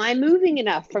 am I moving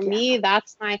enough? For me,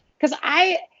 that's because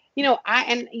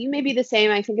and you may be the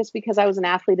same. I think it's because I was an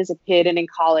athlete as a kid and in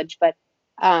college, but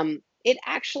it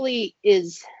actually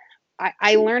is.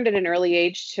 I learned at an early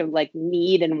age to like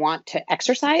need and want to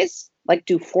exercise, like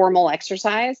do formal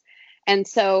exercise. And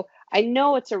so I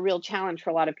know it's a real challenge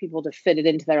for a lot of people to fit it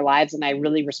into their lives. And I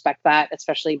really respect that,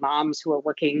 especially moms who are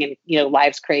working and,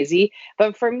 life's crazy.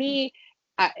 But for me,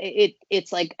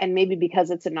 it's like, and maybe because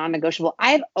it's a non-negotiable,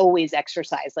 I've always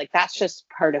exercised. Like that's just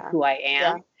part of who I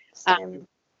am. Yeah, same.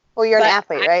 Well, you're an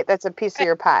athlete, right? That's a piece of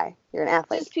your pie. You're an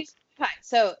athlete.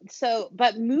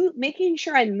 But making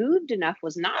sure I moved enough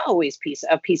was not always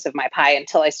a piece of my pie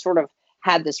until I sort of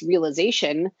had this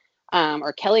realization,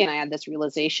 or Kelly and I had this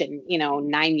realization,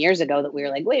 9 years ago that we were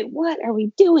like, wait, what are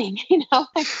we doing?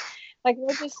 Like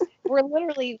we were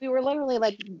literally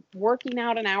like working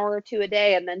out an hour or two a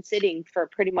day and then sitting for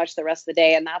pretty much the rest of the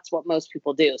day. And that's what most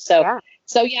people do. So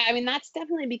yeah, I mean, that's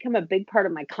definitely become a big part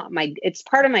of it's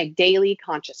part of my daily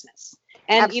consciousness.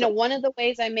 And, Absolutely. One of the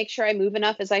ways I make sure I move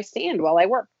enough is I stand while I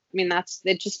work. I mean,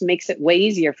 it just makes it way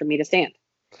easier for me to stand.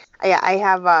 Yeah, I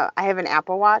have an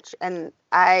Apple Watch, and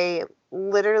I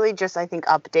literally just, I think,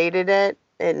 updated it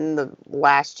in the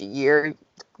last year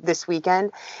this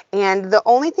weekend. And the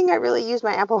only thing I really use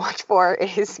my Apple Watch for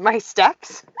is my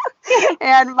steps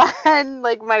and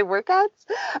my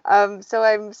workouts. So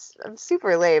I'm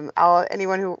super lame.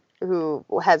 Anyone who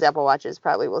has Apple Watches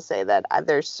probably will say that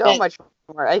there's so much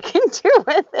more I can do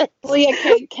with it. Well,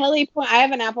 yeah, Kelly, I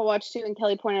have an Apple Watch too, and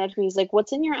Kelly pointed out to me, he's like,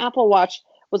 what's in your Apple Watch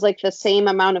was like the same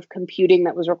amount of computing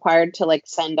that was required to like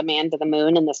send a man to the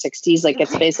moon in the 60s. Like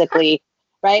it's basically,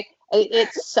 right?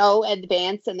 It's so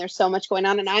advanced and there's so much going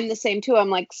on. And I'm the same too. I'm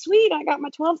like, sweet, I got my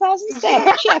 12,000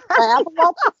 steps. Check my Apple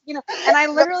Watch, and I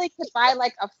literally could buy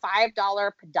like a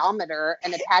 $5 pedometer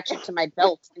and attach it to my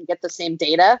belt and get the same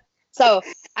data. So,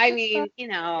 I mean,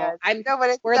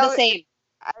 we're the same.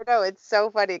 I know, it's so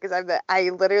funny because I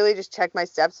literally just check my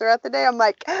steps throughout the day. I'm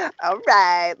like, all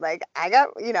right, like I got,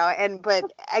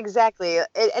 but exactly.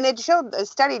 It showed, a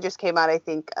study just came out, I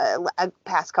think,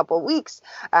 past couple of weeks,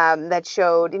 that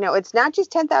showed, it's not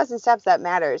just 10,000 steps that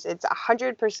matters. It's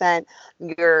 100%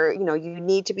 you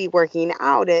need to be working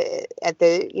out at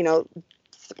the,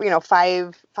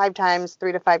 five times,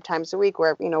 3 to 5 times a week,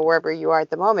 wherever you are at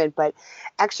the moment. But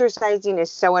exercising is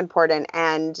so important.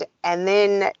 And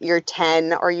then you're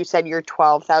 10, or you said you're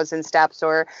 12,000 steps,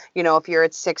 or, if you're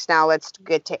at 6 now, let's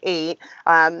get to 8.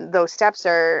 Those steps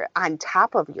are on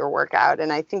top of your workout.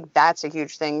 And I think that's a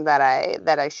huge thing that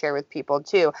I share with people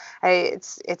too.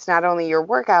 It's not only your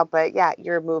workout, but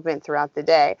your movement throughout the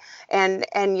day,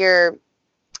 and your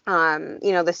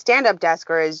the stand-up desk,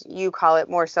 or as you call it,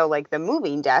 more so like the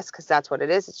moving desk, because that's what it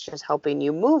is. It's just helping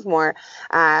you move more.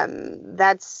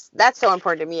 That's so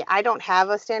important to me. I don't have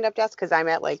a stand-up desk because I'm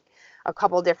at like a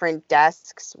couple different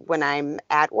desks when I'm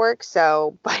at work.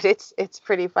 So, but it's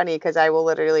pretty funny because I will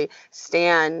literally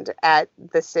stand at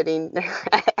the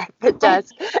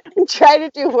desk and try to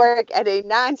do work at a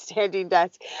non-standing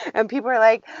desk. And people are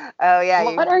like, oh yeah.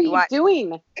 What are you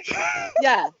doing?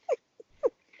 Yeah.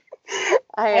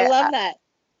 I love that.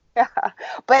 Yeah,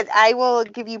 but I will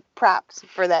give you props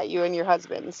for that, you and your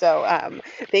husband. So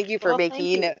thank you for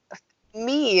making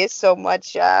me so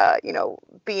much,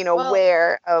 being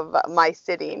aware of my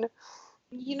sitting.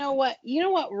 You know what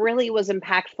really was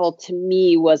impactful to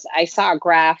me was I saw a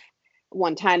graph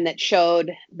one time that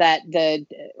showed that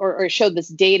showed this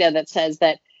data that says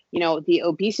that, the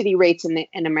obesity rates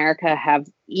in America have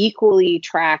equally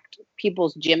tracked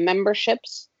people's gym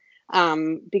memberships.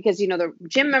 Because, the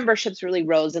gym memberships really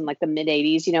rose in like the mid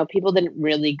 80s. People didn't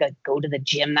really go to the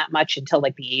gym that much until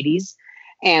like the 80s,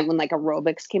 and when like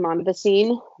aerobics came onto the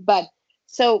scene. But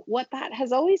so what that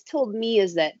has always told me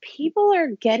is that people are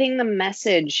getting the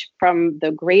message from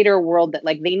the greater world that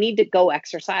like they need to go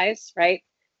exercise, right?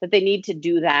 That they need to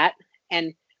do that.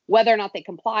 And whether or not they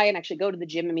comply and actually go to the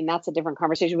gym, I mean, that's a different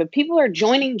conversation. But people are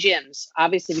joining gyms,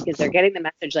 obviously, because they're getting the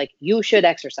message like you should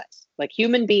exercise. Like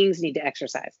human beings need to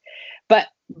exercise. But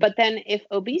then if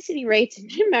obesity rates and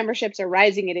gym memberships are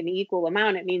rising at an equal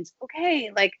amount, it means, okay,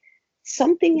 like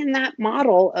something in that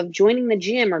model of joining the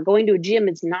gym or going to a gym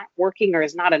is not working or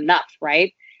is not enough,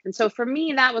 right? And so for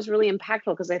me, that was really impactful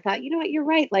because I thought, you know what, you're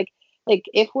right. Like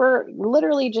if we're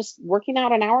literally just working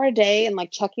out an hour a day and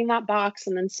like checking that box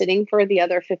and then sitting for the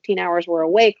other 15 hours we're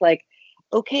awake, like,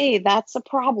 okay, that's a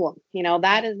problem.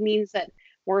 That means that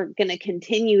we're going to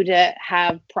continue to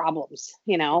have problems,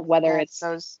 whether it's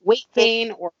those weight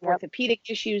gain or orthopedic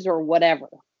issues or whatever.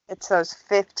 It's those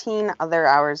 15 other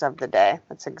hours of the day.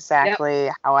 That's exactly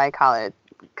how I call it.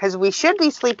 because we should be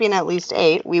sleeping at least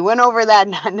 8. We went over that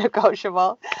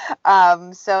non-negotiable.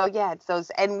 So yeah, it's those.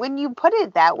 And when you put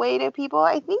it that way to people,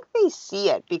 I think they see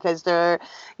it because they're,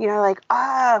 like,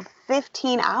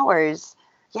 15 hours.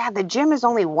 Yeah, the gym is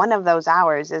only one of those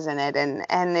hours, isn't it?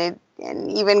 And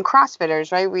even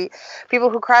CrossFitters, right? People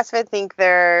who CrossFit think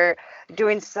they're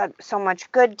doing so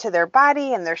much good to their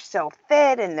body and they're so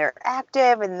fit and they're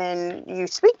active, and then you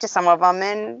speak to some of them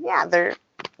and yeah,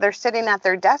 they're sitting at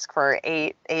their desk for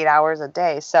eight hours a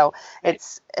day. So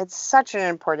it's such an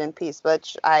important piece,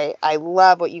 which I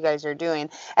love what you guys are doing.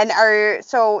 And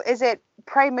so is it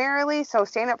primarily, so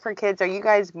Stand Up for Kids, are you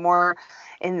guys more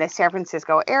in the San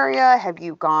Francisco area? Have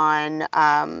you gone,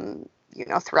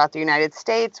 throughout the United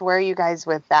States? Where are you guys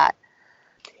with that?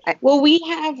 Well, we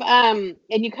have, and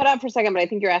you cut out for a second, but I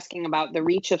think you're asking about the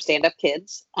reach of Stand Up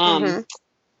Kids.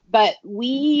 But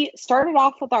we started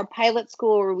off with our pilot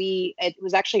school where it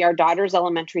was actually our daughter's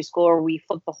elementary school where we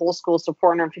flipped the whole school, so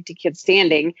 450 kids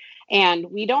standing. And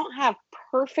we don't have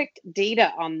perfect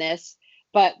data on this,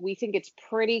 but we think it's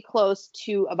pretty close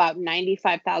to about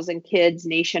 95,000 kids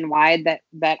nationwide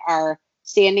that are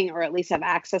standing or at least have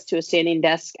access to a standing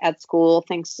desk at school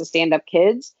thanks to Stand Up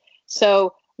Kids.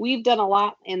 So we've done a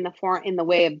lot in the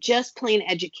way of just plain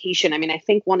education. I mean, I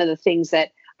think one of the things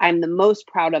that I'm the most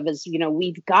proud of is,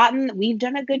 we've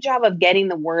done a good job of getting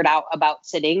the word out about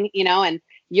sitting, and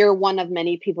you're one of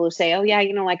many people who say, oh yeah,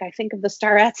 like I think of the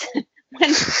Starettes when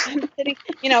I'm sitting,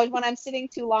 when I'm sitting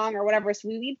too long or whatever. So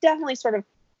we've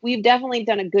definitely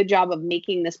done a good job of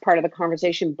making this part of the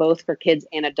conversation, both for kids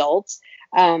and adults.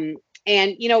 And,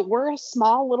 we're a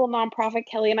small little nonprofit.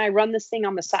 Kelly and I run this thing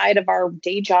on the side of our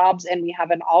day jobs, and we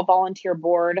have an all volunteer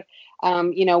board.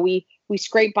 We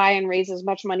scrape by and raise as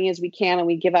much money as we can, and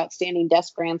we give out standing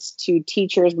desk grants to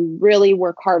teachers. We really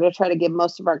work hard to try to give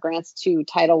most of our grants to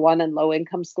Title I and low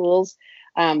income schools,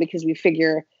 because we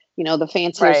figure, the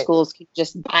fancier schools can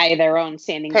just buy their own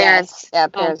standing desks. Yeah,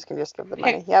 parents can just give the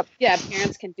money. Yep. Yeah,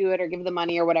 parents can do it or give the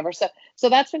money or whatever. So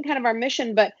that's been kind of our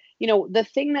mission. But, the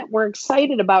thing that we're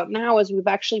excited about now is we've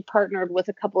actually partnered with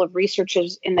a couple of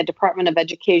researchers in the Department of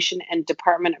Education and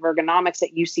Department of Ergonomics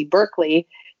at UC Berkeley,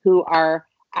 who are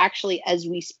actually, as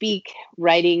we speak,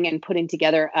 writing and putting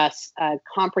together a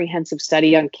comprehensive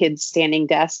study on kids standing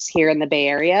desks here in the Bay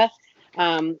Area.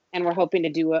 And we're hoping to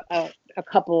do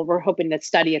we're hoping to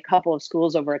study a couple of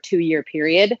schools over a 2-year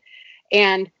period.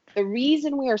 And the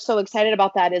reason we are so excited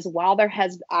about that is while there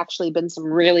has actually been some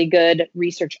really good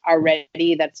research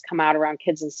already that's come out around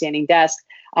kids and standing desks,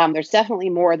 there's definitely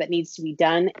more that needs to be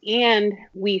done. And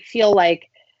we feel like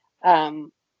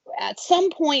at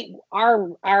some point,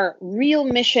 our real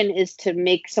mission is to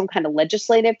make some kind of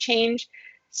legislative change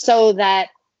so that,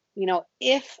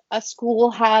 if a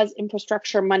school has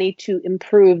infrastructure money to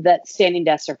improve, that standing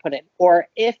desks are put in, or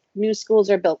if new schools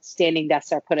are built, standing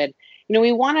desks are put in.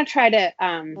 We want to try to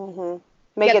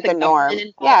make it the norm.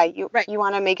 Yeah, you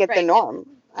want to make it the norm.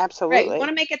 Absolutely. Right. We want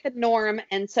to make it the norm.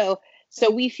 And so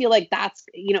we feel like that's,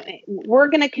 we're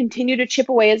going to continue to chip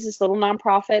away as this little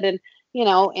nonprofit. And,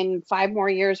 in 5 more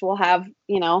years, we'll have,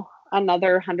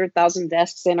 another 100,000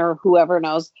 desks in, or whoever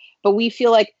knows. But we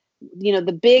feel like,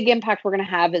 the big impact we're going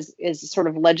to have is sort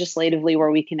of legislatively,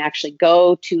 where we can actually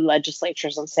go to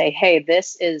legislatures and say, hey,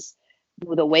 this is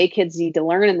the way kids need to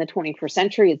learn in the 21st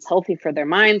century. It's healthy for their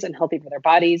minds and healthy for their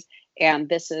bodies. And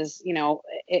this is,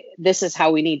 this is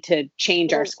how we need to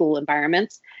change our school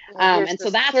environments. And so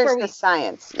that's where the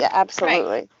science. Yeah,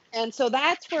 absolutely. Right. And so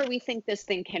that's where we think this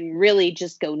thing can really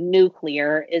just go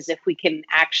nuclear, is if we can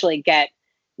actually get,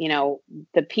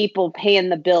 the people paying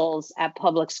the bills at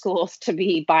public schools to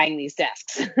be buying these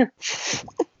desks.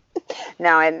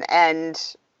 No,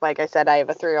 and like I said, I have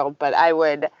a 3-year-old, but I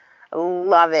would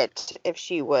love it if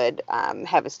she would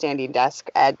have a standing desk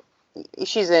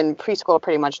she's in preschool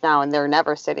pretty much now, and they're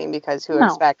never sitting because who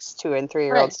expects 2 and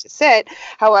 3-year-olds to sit?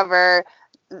 However,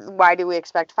 why do we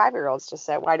expect 5-year-olds to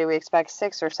sit? Why do we expect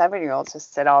 6 or 7-year-olds to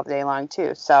sit all day long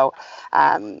too? So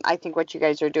I think what you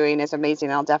guys are doing is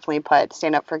amazing. I'll definitely put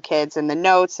Stand Up for Kids in the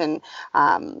notes and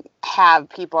have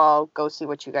people go see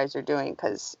what you guys are doing,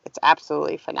 because it's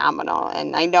absolutely phenomenal.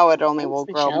 And I know it only will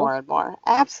grow more and more.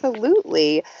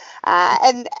 Absolutely.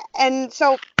 And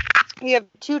so you have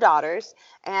 2 daughters,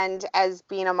 and as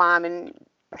being a mom and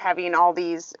having all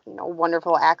these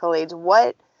wonderful accolades,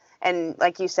 and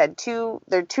like you said,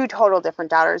 they're 2 total different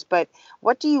daughters, but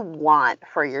what do you want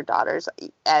for your daughters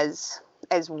as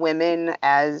women,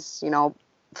 as,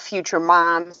 future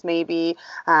moms, maybe?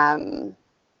 What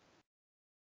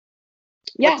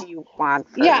do you want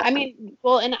for them? I mean,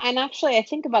 well, and actually I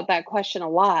think about that question a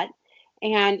lot.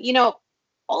 And,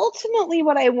 ultimately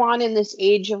what I want in this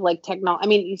age of like technology, I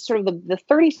mean, sort of the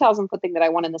 30,000 foot thing that I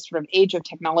want in this sort of age of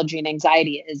technology and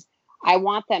anxiety is I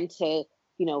want them to,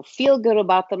 feel good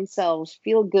about themselves,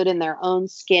 feel good in their own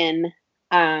skin.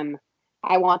 Um,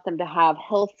 I want them to have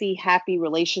healthy, happy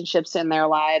relationships in their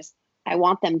lives. I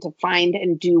want them to find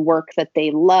and do work that they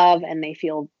love and they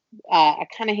feel, I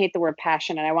kind of hate the word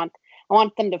passionate. I want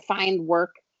them to find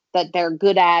work that they're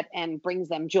good at and brings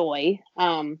them joy.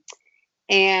 And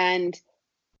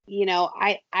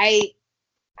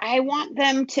I want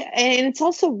them to, and it's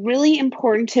also really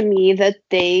important to me that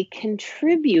they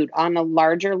contribute on a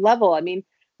larger level. I mean,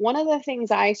 one of the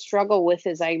things I struggle with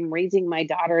is I'm raising my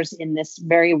daughters in this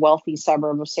very wealthy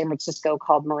suburb of San Francisco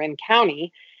called Marin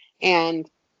County, and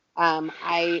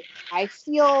I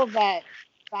feel that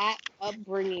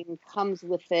upbringing comes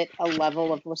with it a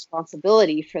level of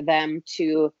responsibility for them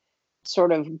to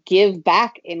sort of give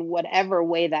back in whatever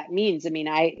way that means. I mean,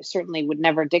 I certainly would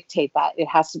never dictate that. It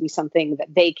has to be something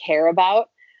that they care about.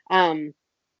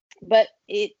 But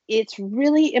it's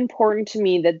really important to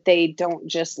me that they don't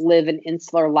just live an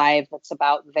insular life that's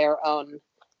about their own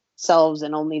selves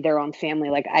and only their own family.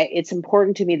 It's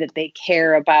important to me that they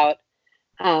care about,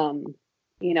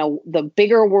 the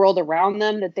bigger world around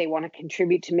them, that they want to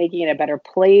contribute to making it a better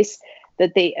place,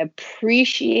 that they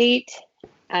appreciate,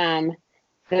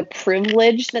 the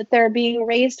privilege that they're being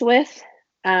raised with.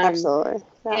 Absolutely.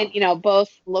 Yeah. And,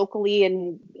 both locally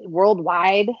and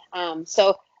worldwide.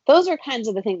 So those are kinds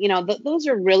of the things, those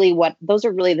are really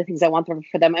the things I want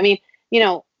for them. I mean,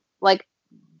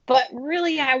 but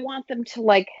really I want them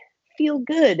to feel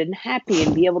good and happy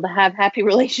and be able to have happy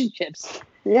relationships.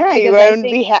 Yeah, you want to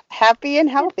be happy and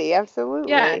healthy.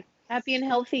 Absolutely. Yeah, happy and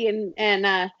healthy and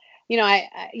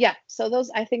yeah. So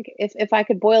those, I think if I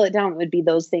could boil it down, it would be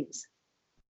those things.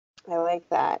 I like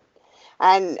that.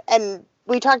 And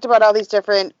we talked about all these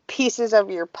different pieces of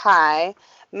your pie.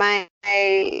 My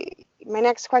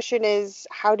next question is,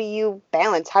 how do you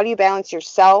balance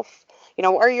yourself?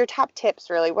 What are your top tips,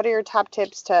 really? What are your top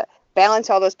tips to balance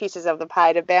all those pieces of the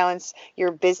pie, to balance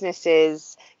your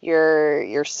businesses,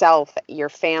 yourself, your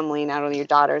family, not only your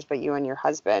daughters, but you and your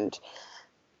husband?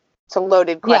 It's a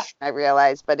loaded question, I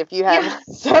realize, but if you have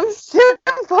some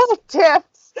simple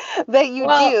tips that you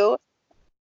do.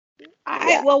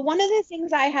 Well, one of the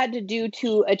things I had to do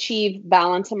to achieve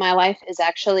balance in my life is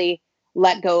actually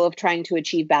let go of trying to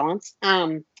achieve balance.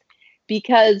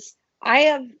 Because I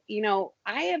have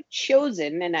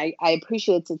chosen, and I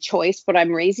appreciate it's a choice, but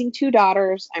I'm raising two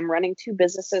daughters. I'm running two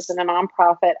businesses and a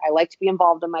nonprofit. I like to be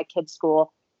involved in my kids'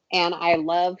 school, and I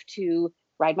love to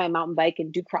ride my mountain bike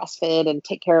and do CrossFit and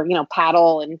take care of,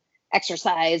 paddle and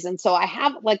exercise. And so I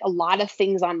have a lot of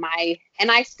things and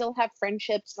I still have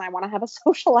friendships and I want to have a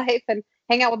social life and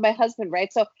hang out with my husband. Right.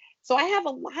 So I have a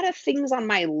lot of things on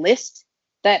my list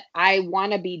that I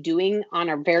want to be doing on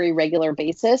a very regular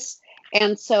basis.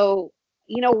 And so,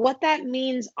 what that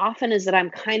means often is that I'm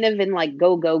kind of in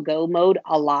go, go, go mode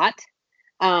a lot.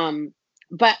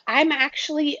 But I'm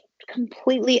actually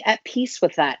completely at peace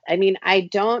with that. I mean, I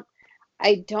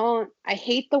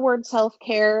hate the word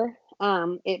self-care.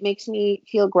 It makes me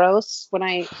feel gross when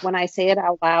I say it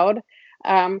out loud.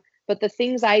 But the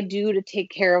things I do to take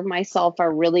care of myself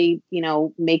are really,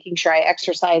 making sure I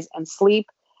exercise and sleep.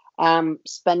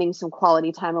 Spending some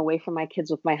quality time away from my kids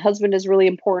with my husband is really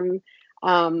important.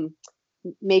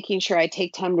 Making sure I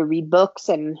take time to read books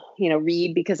and,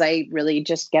 read, because I really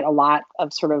just get a lot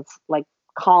of sort of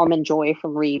calm and joy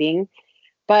from reading.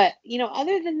 But,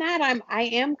 other than that, I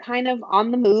am kind of on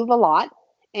the move a lot.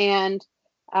 And,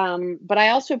 but I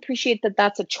also appreciate that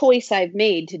that's a choice I've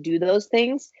made to do those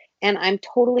things, and I'm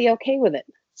totally okay with it.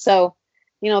 So,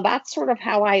 that's sort of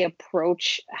how I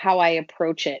approach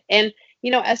it. And,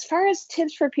 as far as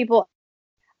tips for people,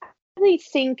 I really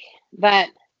think that,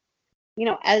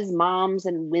 as moms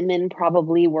and women,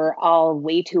 probably we're all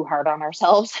way too hard on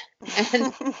ourselves.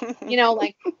 And,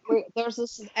 there's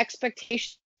this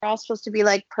expectation we're all supposed to be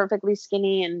perfectly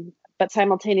skinny but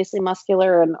simultaneously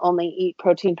muscular and only eat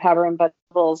protein powder and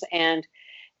vegetables and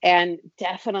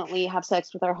definitely have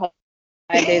sex with our husband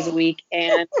 5 days a week.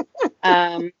 And,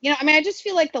 I just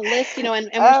feel like the list, and we're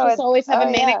supposed to always have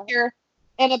a manicure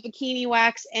and a bikini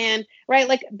wax, and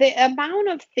the amount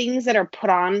of things that are put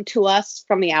on to us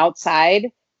from the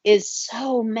outside is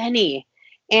so many.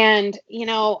 And,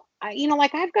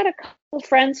 I've got a couple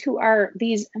friends who are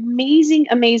these amazing,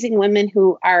 amazing women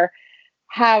who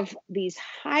have these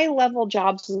high level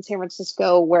jobs in San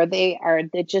Francisco where they're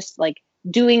just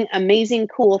doing amazing,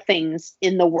 cool things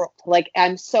in the world.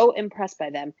 I'm so impressed by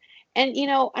them. And,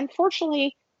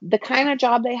 unfortunately, the kind of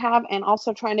job they have and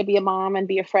also trying to be a mom and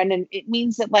be a friend. And it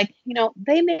means that, like,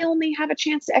 they may only have a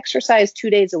chance to exercise 2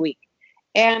 days a week.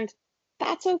 And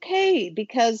that's okay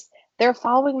because they're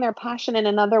following their passion in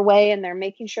another way, and they're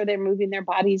making sure they're moving their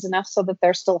bodies enough so that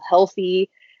they're still healthy,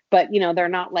 but they're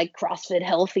not like CrossFit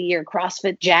healthy or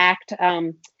CrossFit jacked.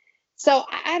 So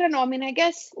I don't know. I mean, I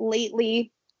guess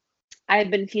lately I've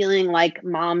been feeling like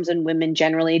moms and women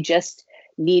generally just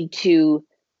need to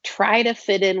try to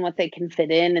fit in what they can fit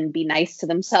in and be nice to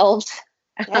themselves.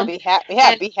 Yeah, be happy.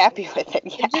 Yeah, be happy with it.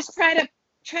 Yeah. Just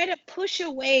try to push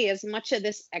away as much of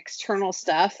this external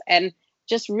stuff and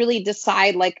just really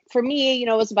decide. Like for me,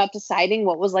 it was about deciding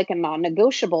what was like a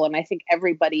non-negotiable, and I think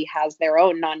everybody has their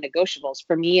own non-negotiables.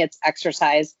 For me, it's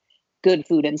exercise, good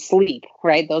food, and sleep,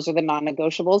 right? Those are the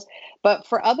non-negotiables. But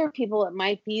for other people, it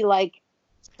might be like,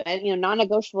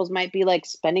 non-negotiables might be like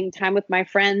spending time with my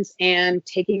friends and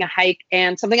taking a hike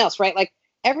and something else, right? Like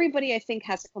everybody, I think,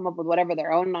 has to come up with whatever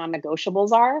their own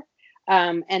non-negotiables are.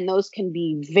 And those can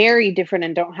be very different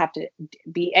and don't have to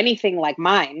be anything like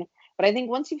mine. But I think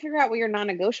once you figure out what your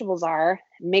non-negotiables are,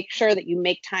 make sure that you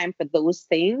make time for those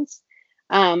things.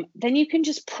 Then you can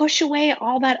just push away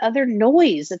all that other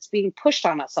noise that's being pushed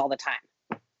on us all the time.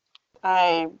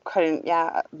 I couldn't,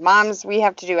 yeah. Moms, we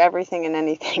have to do everything and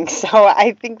anything. So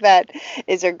I think that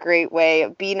is a great way.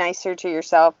 Be nicer to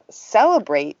yourself.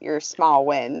 Celebrate your small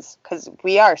wins, because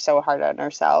we are so hard on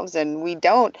ourselves and we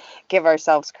don't give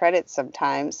ourselves credit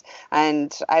sometimes.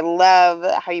 And I love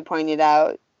how you pointed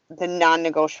out the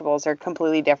non-negotiables are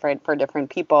completely different for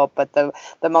different people, but the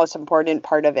most important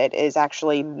part of it is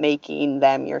actually making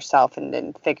them yourself and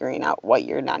then figuring out what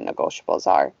your non-negotiables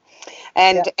are.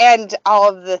 And all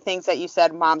of the things that you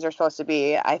said moms are supposed to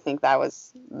be, I think that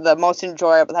was the most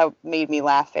enjoyable. That made me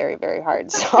laugh very, very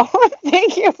hard. So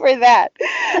thank you for that.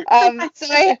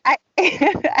 So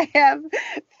I have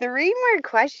 3 more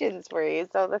questions for you.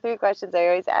 So the 3 questions I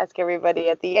always ask everybody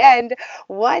at the end.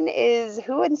 One is,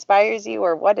 who inspires you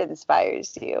or what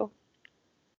inspires you?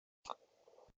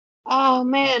 Oh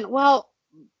man. Well,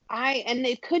 and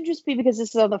it could just be because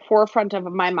this is on the forefront of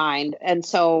my mind. And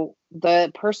so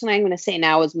the person I'm going to say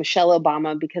now is Michelle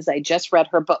Obama, because I just read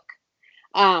her book.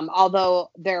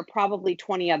 Although there are probably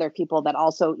 20 other people that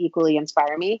also equally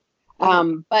inspire me.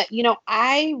 But,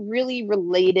 I really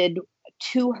related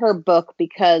to her book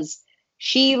because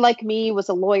she, like me, was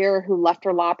a lawyer who left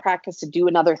her law practice to do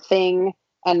another thing.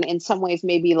 And in some ways,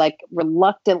 maybe like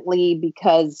reluctantly,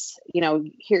 because,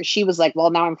 here she was like, well,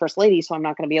 now I'm first lady, so I'm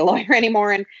not going to be a lawyer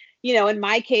anymore. And, in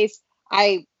my case,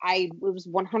 it was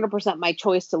 100% my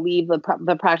choice to leave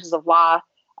the practice of law.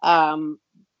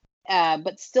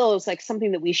 But still, it was like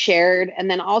something that we shared. And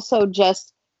then also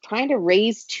just trying to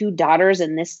raise 2 daughters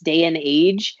in this day and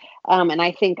age. And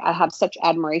I think I have such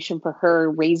admiration for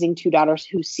her raising 2 daughters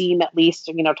who seem, at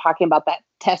least, talking about that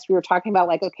test we were talking about,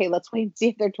 like, okay, let's wait and see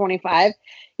if they're 25.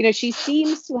 She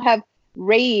seems to have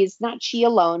raised, not she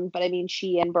alone, but I mean,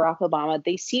 she and Barack Obama,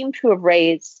 they seem to have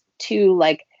raised 2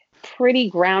 like pretty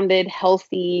grounded,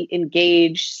 healthy,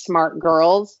 engaged, smart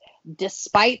girls,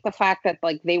 despite the fact that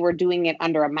like they were doing it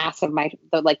under a massive,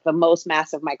 the most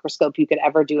massive microscope you could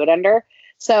ever do it under.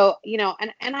 So,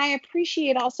 and I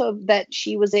appreciate also that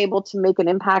she was able to make an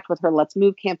impact with her Let's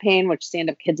Move campaign, which Stand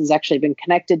Up Kids has actually been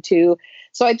connected to.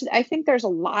 So I think there's a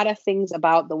lot of things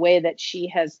about the way that she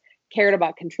has cared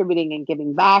about contributing and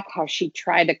giving back, how she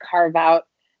tried to carve out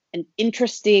an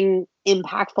interesting,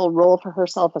 impactful role for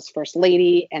herself as first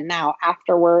lady and now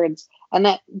afterwards. And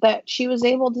that she was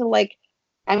able to, like,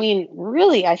 I mean,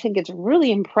 really, I think it's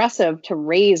really impressive to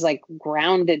raise like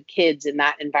grounded kids in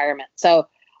that environment. So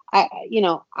I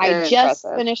just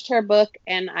finished her book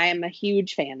and I am a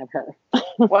huge fan of her.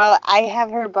 Well, I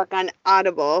have her book on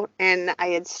Audible and I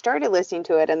had started listening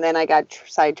to it and then I got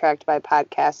sidetracked by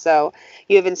podcasts. So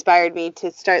you have inspired me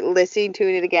to start listening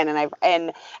to it again.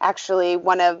 And actually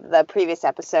one of the previous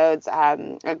episodes,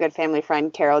 a good family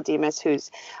friend, Carol Demas,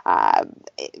 who's a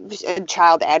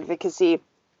child advocacy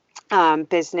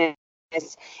business,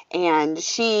 and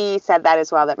she said that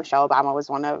as well, that Michelle Obama was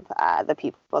one of the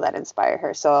people that inspire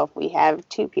her. So we have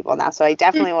 2 people now. So I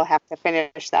definitely will have to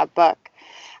finish that book.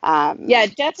 Yeah,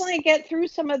 definitely get through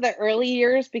some of the early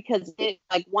years, because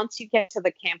once you get to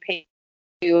the campaign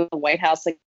to the White House,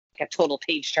 like a total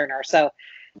page turner. So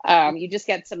you just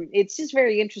get it's just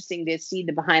very interesting to see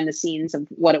the behind the scenes of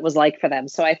what it was like for them.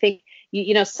 So I think,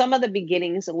 some of the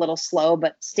beginning is a little slow,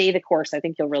 but stay the course. I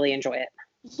think you'll really enjoy it.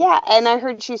 Yeah, and I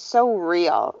heard she's so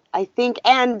real, I think,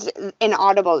 and in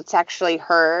Audible, it's actually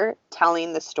her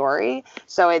telling the story,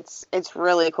 so it's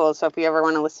really cool. So if you ever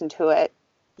want to listen to it,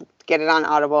 get it on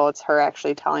Audible. It's her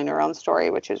actually telling her own story,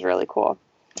 which is really cool.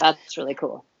 That's really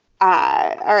cool.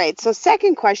 All right. So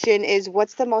second question is,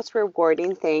 what's the most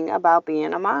rewarding thing about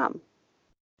being a mom?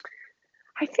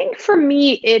 I think for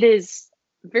me, it is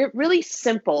really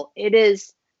simple. It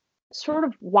is sort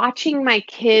of watching my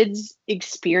kids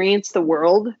experience the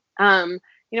world.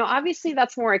 Obviously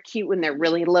that's more acute when they're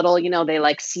really little. They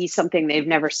like see something they've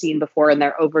never seen before and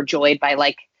they're overjoyed by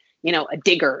like, a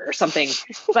digger or something.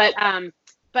 But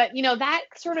that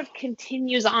sort of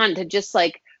continues on to just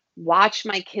like watch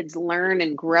my kids learn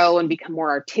and grow and become more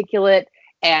articulate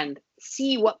and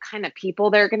see what kind of people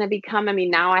they're going to become. I mean,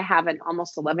 now I have an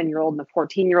almost 11-year-old and a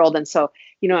 14-year-old. And so,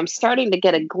 I'm starting to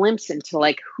get a glimpse into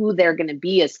like who they're going to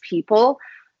be as people.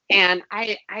 And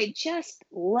I just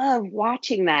love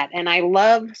watching that. And I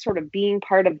love sort of being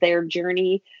part of their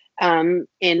journey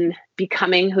in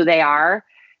becoming who they are.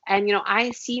 And,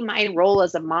 I see my role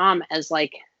as a mom as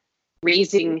like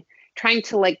trying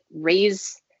to like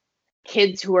raise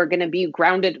kids who are going to be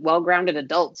well-grounded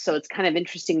adults. So it's kind of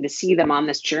interesting to see them on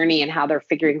this journey and how they're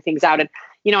figuring things out. And,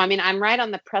 I'm right on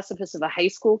the precipice of a high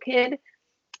school kid.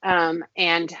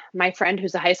 And my friend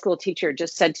who's a high school teacher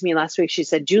just said to me last week, she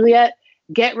said, Juliet,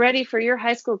 get ready for your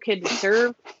high school kid to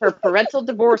serve her parental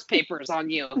divorce papers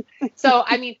on you. So,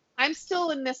 I'm still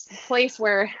in this place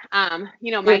where, my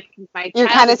you're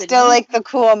kind of still like the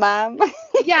cool mom.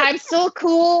 Yeah, I'm still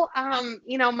cool.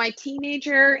 My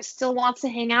teenager still wants to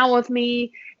hang out with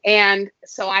me. And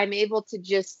so I'm able to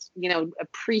just,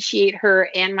 appreciate her.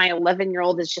 And my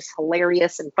 11-year-old is just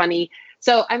hilarious and funny.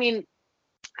 So,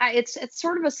 it's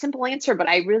sort of a simple answer, but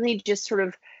I really just sort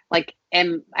of like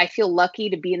I feel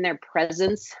lucky to be in their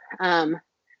presence.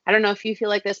 I don't know if you feel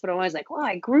like this, but I'm always like, well,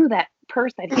 I grew that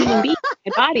human being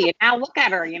in my body, and now look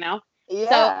at her,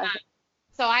 Yeah.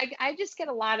 So I just get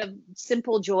a lot of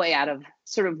simple joy out of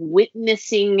sort of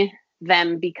witnessing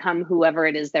them become whoever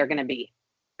it is they're going to be.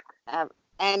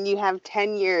 And you have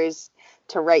 10 years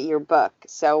to write your book.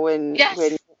 So when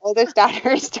oldest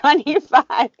daughter is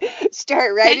 25,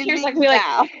 start writing things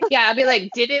now. I'll be like,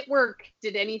 did it work?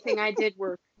 Did anything I did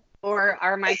work? Or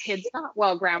are my kids not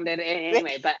well grounded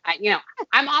anyway? But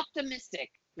I'm optimistic,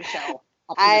 Michelle.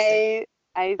 Optimistic.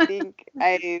 I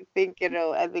think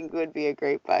it would be a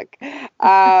great book.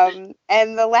 And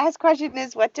the last question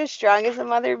is, what does strong as a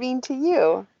mother mean to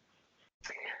you?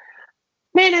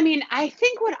 Man, I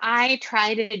think what I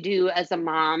try to do as a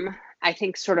mom, I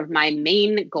think sort of my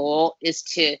main goal is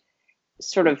to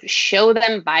sort of show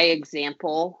them by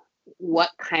example what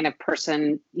kind of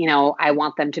person, I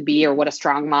want them to be or what a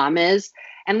strong mom is.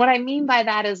 And what I mean by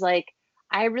that is like,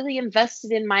 I really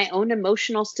invested in my own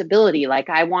emotional stability. Like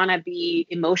I want to be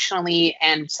emotionally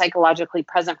and psychologically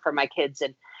present for my kids.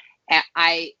 And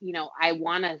I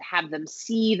want to have them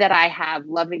see that I have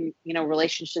loving,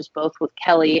 relationships, both with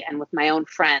Kelly and with my own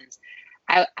friends.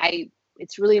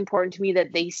 It's really important to me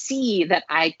that they see that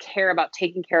I care about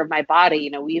taking care of my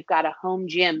body. We've got a home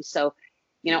gym. So,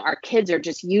 our kids are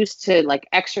just used to like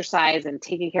exercise and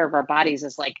taking care of our bodies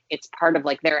as like, it's part of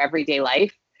like their everyday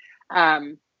life.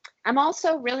 I'm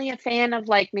also really a fan of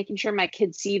like making sure my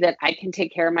kids see that I can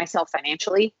take care of myself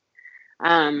financially.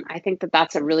 I think that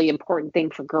that's a really important thing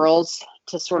for girls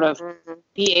to sort of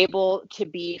be able to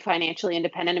be financially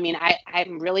independent.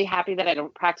 I'm really happy that I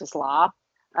don't practice law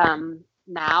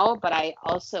now, but I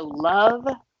also love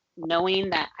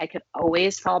knowing that I could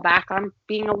always fall back on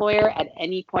being a lawyer at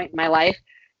any point in my life.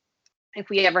 If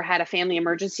we ever had a family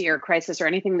emergency or crisis or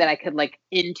anything, that I could like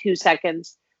in 2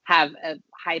 seconds have a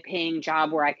high paying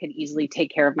job where I could easily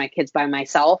take care of my kids by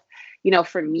myself.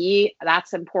 For me,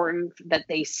 that's important that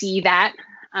they see that.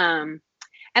 And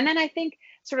then I think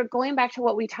sort of going back to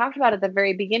what we talked about at the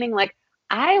very beginning, like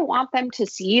I want them to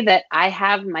see that I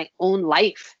have my own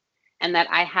life and that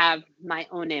I have my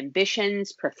own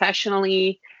ambitions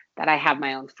professionally, that I have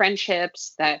my own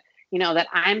friendships, that, that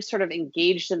I'm sort of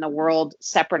engaged in the world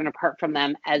separate and apart from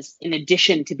them as in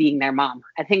addition to being their mom.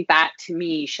 I think that to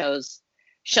me shows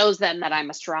them that I'm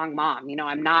a strong mom.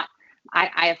 I'm not,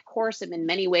 I of course am in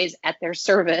many ways at their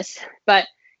service, but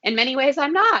in many ways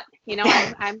I'm not,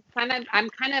 I'm kind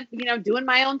of, doing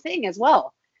my own thing as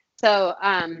well. So,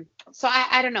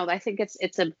 I don't know. I think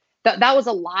that was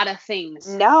a lot of things.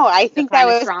 No, I think that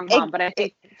was strong mom, but I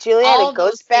think Juliet, it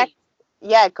goes back.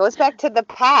 Yeah, it goes back to the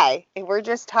pie. And we're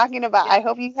just talking about, I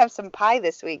hope you have some pie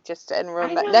this week. Just and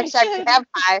next time you have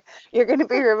pie, you're going to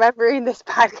be remembering this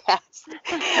podcast.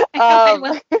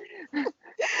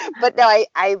 But no,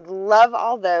 I love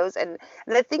all those. And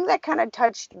the thing that kind of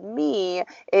touched me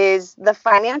is the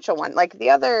financial one. Like the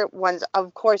other ones,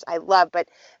 of course, I love. But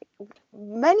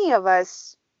many of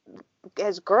us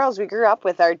as girls, we grew up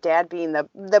with our dad being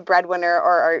the breadwinner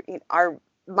or our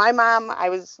my mom, I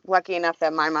was lucky enough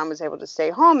that my mom was able to stay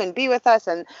home and be with us.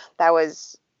 And that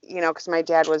was, because my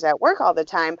dad was at work all the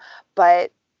time.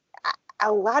 But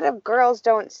a lot of girls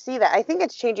don't see that. I think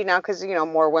it's changing now because,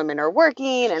 more women are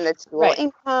working and it's dual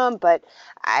income. But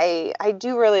I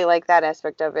do really like that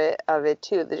aspect of it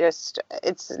too.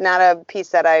 It's not a piece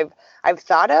that I've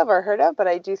thought of or heard of, but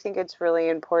I do think it's really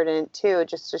important too,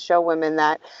 just to show women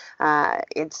that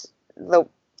it's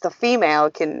the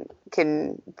female can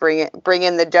bring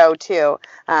in the dough too.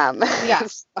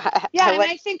 Yes. Yeah. And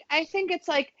I think it's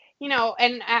like,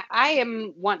 and I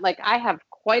am one, like I have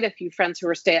quite a few friends who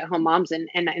are stay-at-home moms, and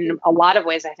in a lot of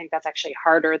ways, I think that's actually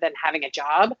harder than having a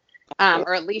job,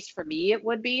 or at least for me, it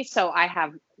would be. So I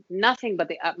have nothing but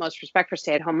the utmost respect for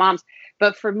stay-at-home moms.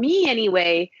 But for me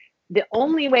anyway, the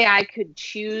only way I could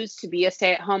choose to be a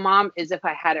stay-at-home mom is if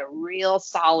I had a real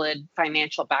solid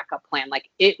financial backup plan. Like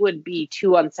it would be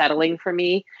too unsettling for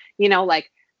me,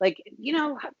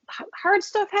 hard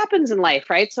stuff happens in life,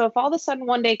 right? So if all of a sudden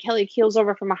one day Kelly keels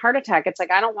over from a heart attack, it's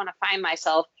like, I don't want to find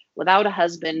myself without a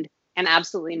husband and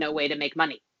absolutely no way to make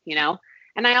money,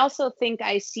 And I also think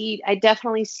I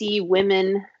definitely see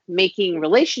women making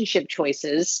relationship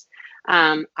choices,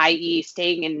 i.e.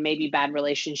 staying in maybe bad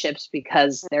relationships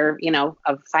because they're,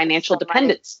 of financial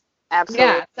dependence.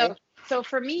 Absolutely. Yeah. So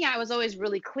for me, I was always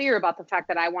really clear about the fact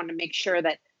that I wanted to make sure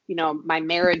that, my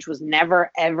marriage was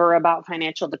never, ever about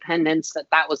financial dependence,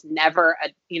 that was never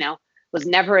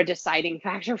a deciding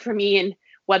factor for me in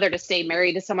whether to stay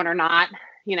married to someone or not,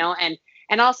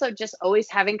 and also just always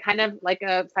having kind of like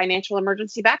a financial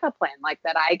emergency backup plan, like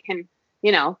that I can,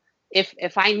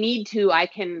 if I need to, I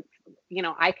can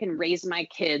raise my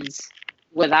kids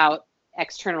without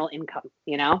external income,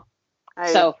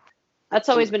 so that's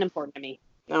always been important to me.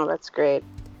 No, that's great.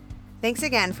 Thanks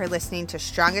again for listening to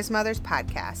Strongest Mothers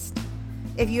Podcast.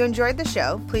 If you enjoyed the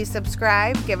show, please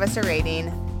subscribe, give us a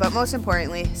rating, but most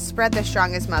importantly, spread the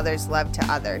Strongest Mothers love to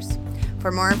others.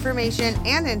 For more information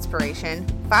and inspiration,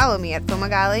 follow me at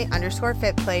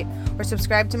Fumagalli_FitPlate or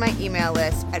subscribe to my email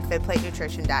list at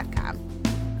fitplatenutrition.com.